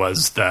me,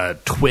 was the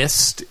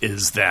twist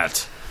is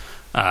that,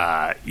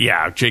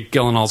 Jake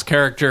Gyllenhaal's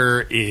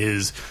character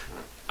is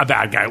a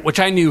bad guy, which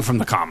I knew from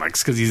the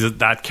comics, because he's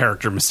that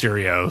character,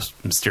 Mysterio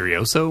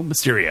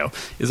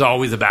is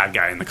always a bad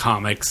guy in the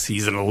comics.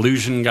 He's an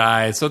illusion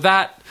guy. So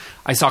that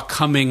I saw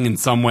coming in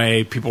some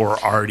way. People were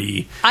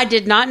already... I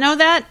did not know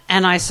that,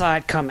 and I saw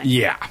it coming.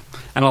 Yeah.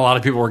 And a lot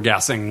of people were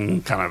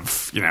guessing kind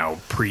of,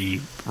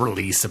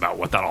 pre-release about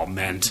what that all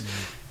meant.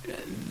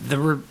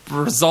 The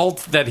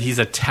result that he's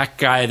a tech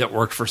guy that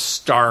worked for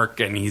Stark,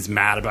 and he's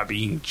mad about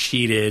being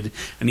cheated,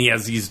 and he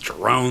has these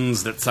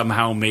drones that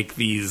somehow make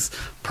these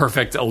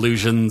perfect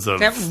illusions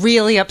of... That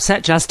really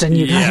upset Justin,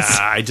 you guys. Yeah,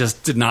 I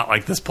just did not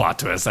like this plot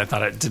twist. I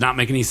thought it did not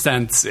make any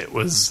sense. It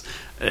was...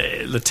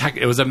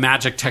 it was a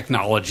magic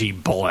technology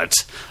bullet.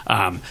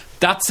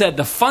 That said,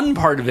 the fun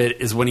part of it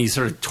is when he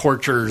sort of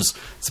tortures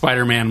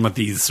Spider-Man with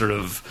these sort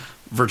of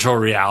virtual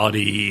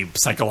reality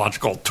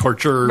psychological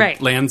torture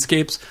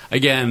landscapes.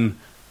 Again,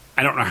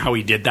 I don't know how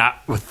he did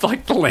that with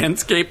like the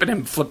landscape and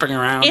him flipping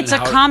around. It's a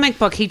comic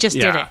book. He just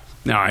did it.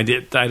 No, I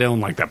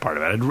don't like that part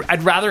of it.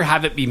 I'd rather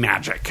have it be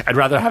magic. I'd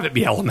rather have it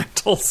be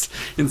elementals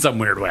in some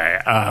weird way.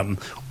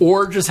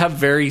 Or just have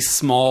very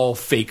small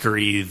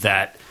fakery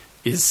that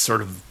is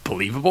sort of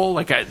believable.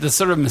 Like this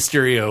sort of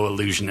Mysterio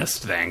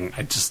illusionist thing,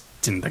 I just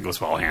didn't think was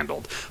well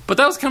handled. But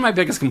that was kind of my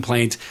biggest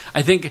complaint.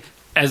 I think,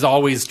 as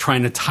always,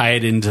 trying to tie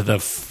it into the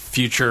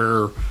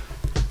future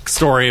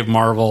story of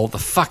Marvel, the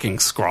fucking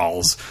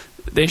Skrulls.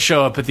 They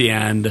show up at the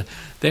end.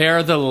 They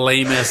are the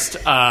lamest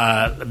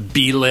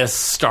B-list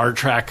Star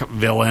Trek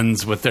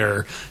villains with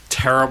their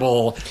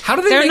terrible...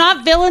 They're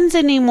not villains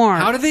anymore.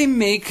 How do they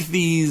make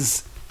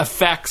these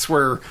effects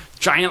where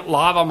giant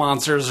lava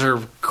monsters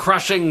are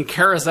crushing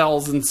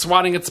carousels and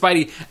swatting at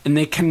Spidey, and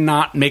they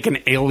cannot make an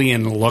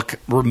alien look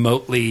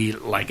remotely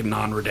like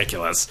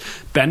non-ridiculous?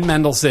 Ben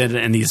Mendelsohn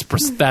and these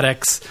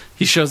prosthetics,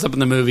 he shows up in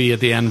the movie at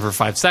the end for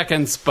 5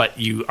 seconds, but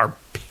you are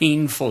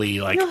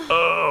painfully like,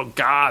 oh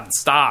God,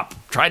 stop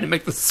trying to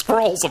make the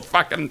Skrulls a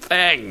fucking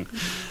thing.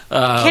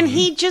 Can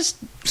he just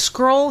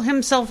scroll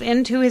himself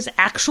into his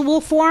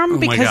actual form?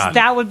 Because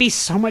that would be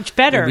so much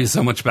better. It would be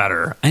so much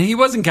better. And he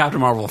was in Captain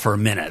Marvel for a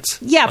minute.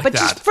 Yeah, like but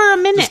just for a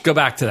minute. Just go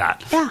back to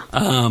that. Yeah.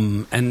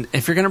 And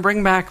if you're going to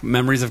bring back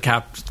memories of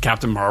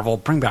Captain Marvel,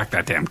 bring back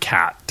that damn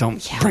cat.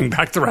 Don't bring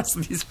back the rest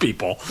of these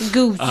people.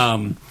 Goof.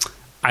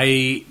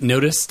 I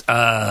noticed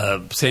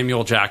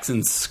Samuel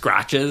Jackson's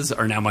scratches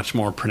are now much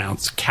more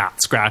pronounced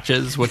cat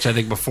scratches, which I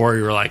think before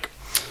you were like,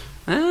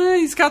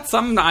 he's got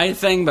some eye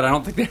thing, but I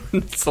don't think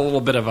it's a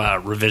little bit of a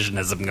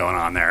revisionism going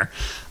on there.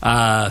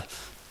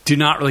 Do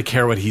not really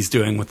care what he's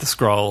doing with the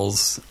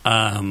Skrulls.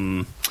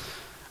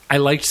 I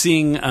liked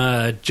seeing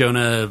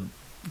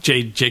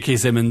J.K.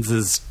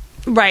 Simmons'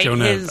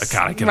 Jonah.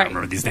 I cannot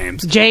remember these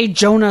names. J.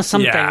 Jonah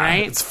something,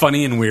 right? It's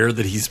funny and weird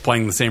that he's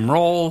playing the same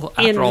role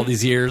after all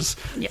these years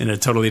in a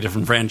totally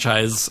different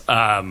franchise.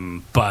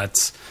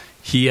 But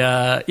he,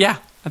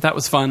 I thought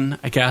was fun,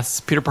 I guess.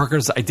 Peter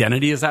Parker's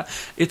identity is that.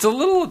 It's a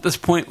little at this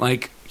point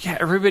like,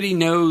 everybody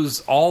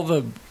knows all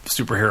the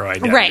superhero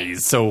identities. Right.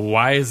 So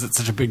why is it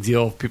such a big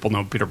deal if people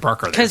know Peter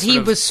Parker? Because he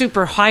was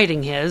super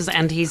hiding his,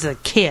 and he's a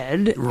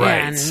kid.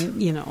 Right.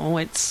 And,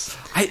 it's...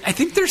 I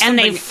think there's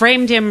something... And they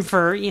framed him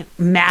for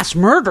mass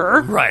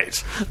murder.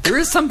 Right. There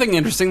is something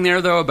interesting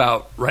there, though,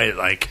 about,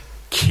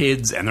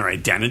 kids and their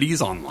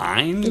identities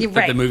online. Right.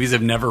 That the movies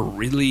have never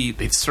really...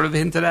 They've sort of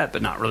hinted at,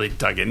 but not really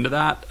dug into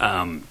that.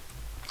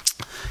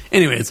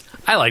 Anyways,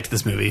 I liked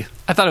this movie.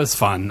 I thought it was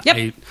fun. Yep.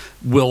 I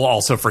will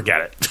also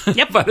forget it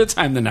Yep. by the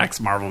time the next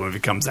Marvel movie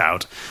comes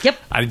out. Yep.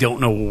 I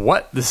don't know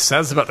what this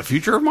says about the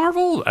future of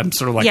Marvel. I'm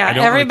sort of like, yeah, I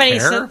don't everybody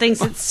really care.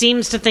 thinks it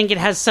seems to think it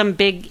has some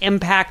big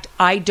impact.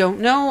 I don't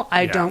know.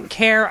 I don't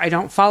care. I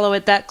don't follow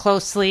it that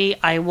closely.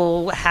 I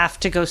will have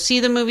to go see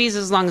the movies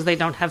as long as they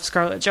don't have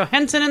Scarlett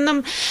Johansson in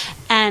them,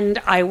 and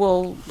I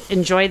will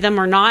enjoy them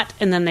or not,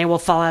 and then they will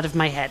fall out of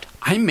my head.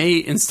 I may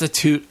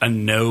institute a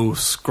no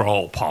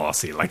scroll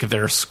policy. Like if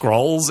there are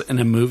scrolls in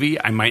a movie,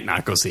 I might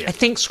not go see it. I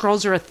think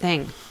scrolls are a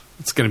thing.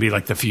 It's going to be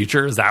like the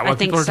future. Is that what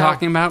people are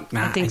talking about?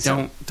 Nah, I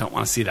don't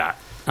want to see that.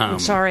 I'm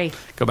sorry.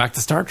 Go back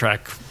to Star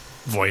Trek,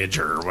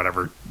 Voyager, or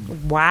whatever.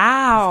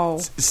 Wow.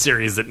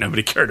 Series that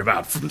nobody cared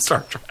about from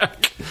Star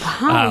Trek.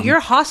 Wow, you're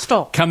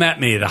hostile. Come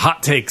at me. The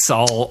hot takes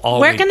all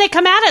Where week. can they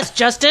come at us,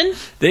 Justin?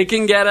 They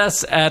can get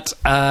us at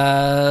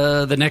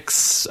the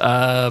next...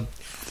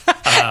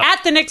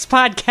 at the Next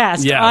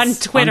Podcast on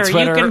Twitter.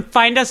 You can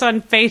find us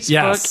on Facebook.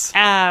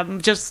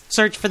 Yes. Just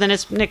search for the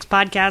Next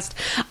Podcast.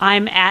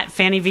 I'm at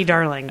Fanny V.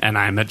 Darling. And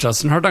I'm at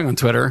Justin Hardung on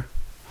Twitter.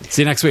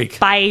 See you next week.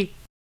 Bye.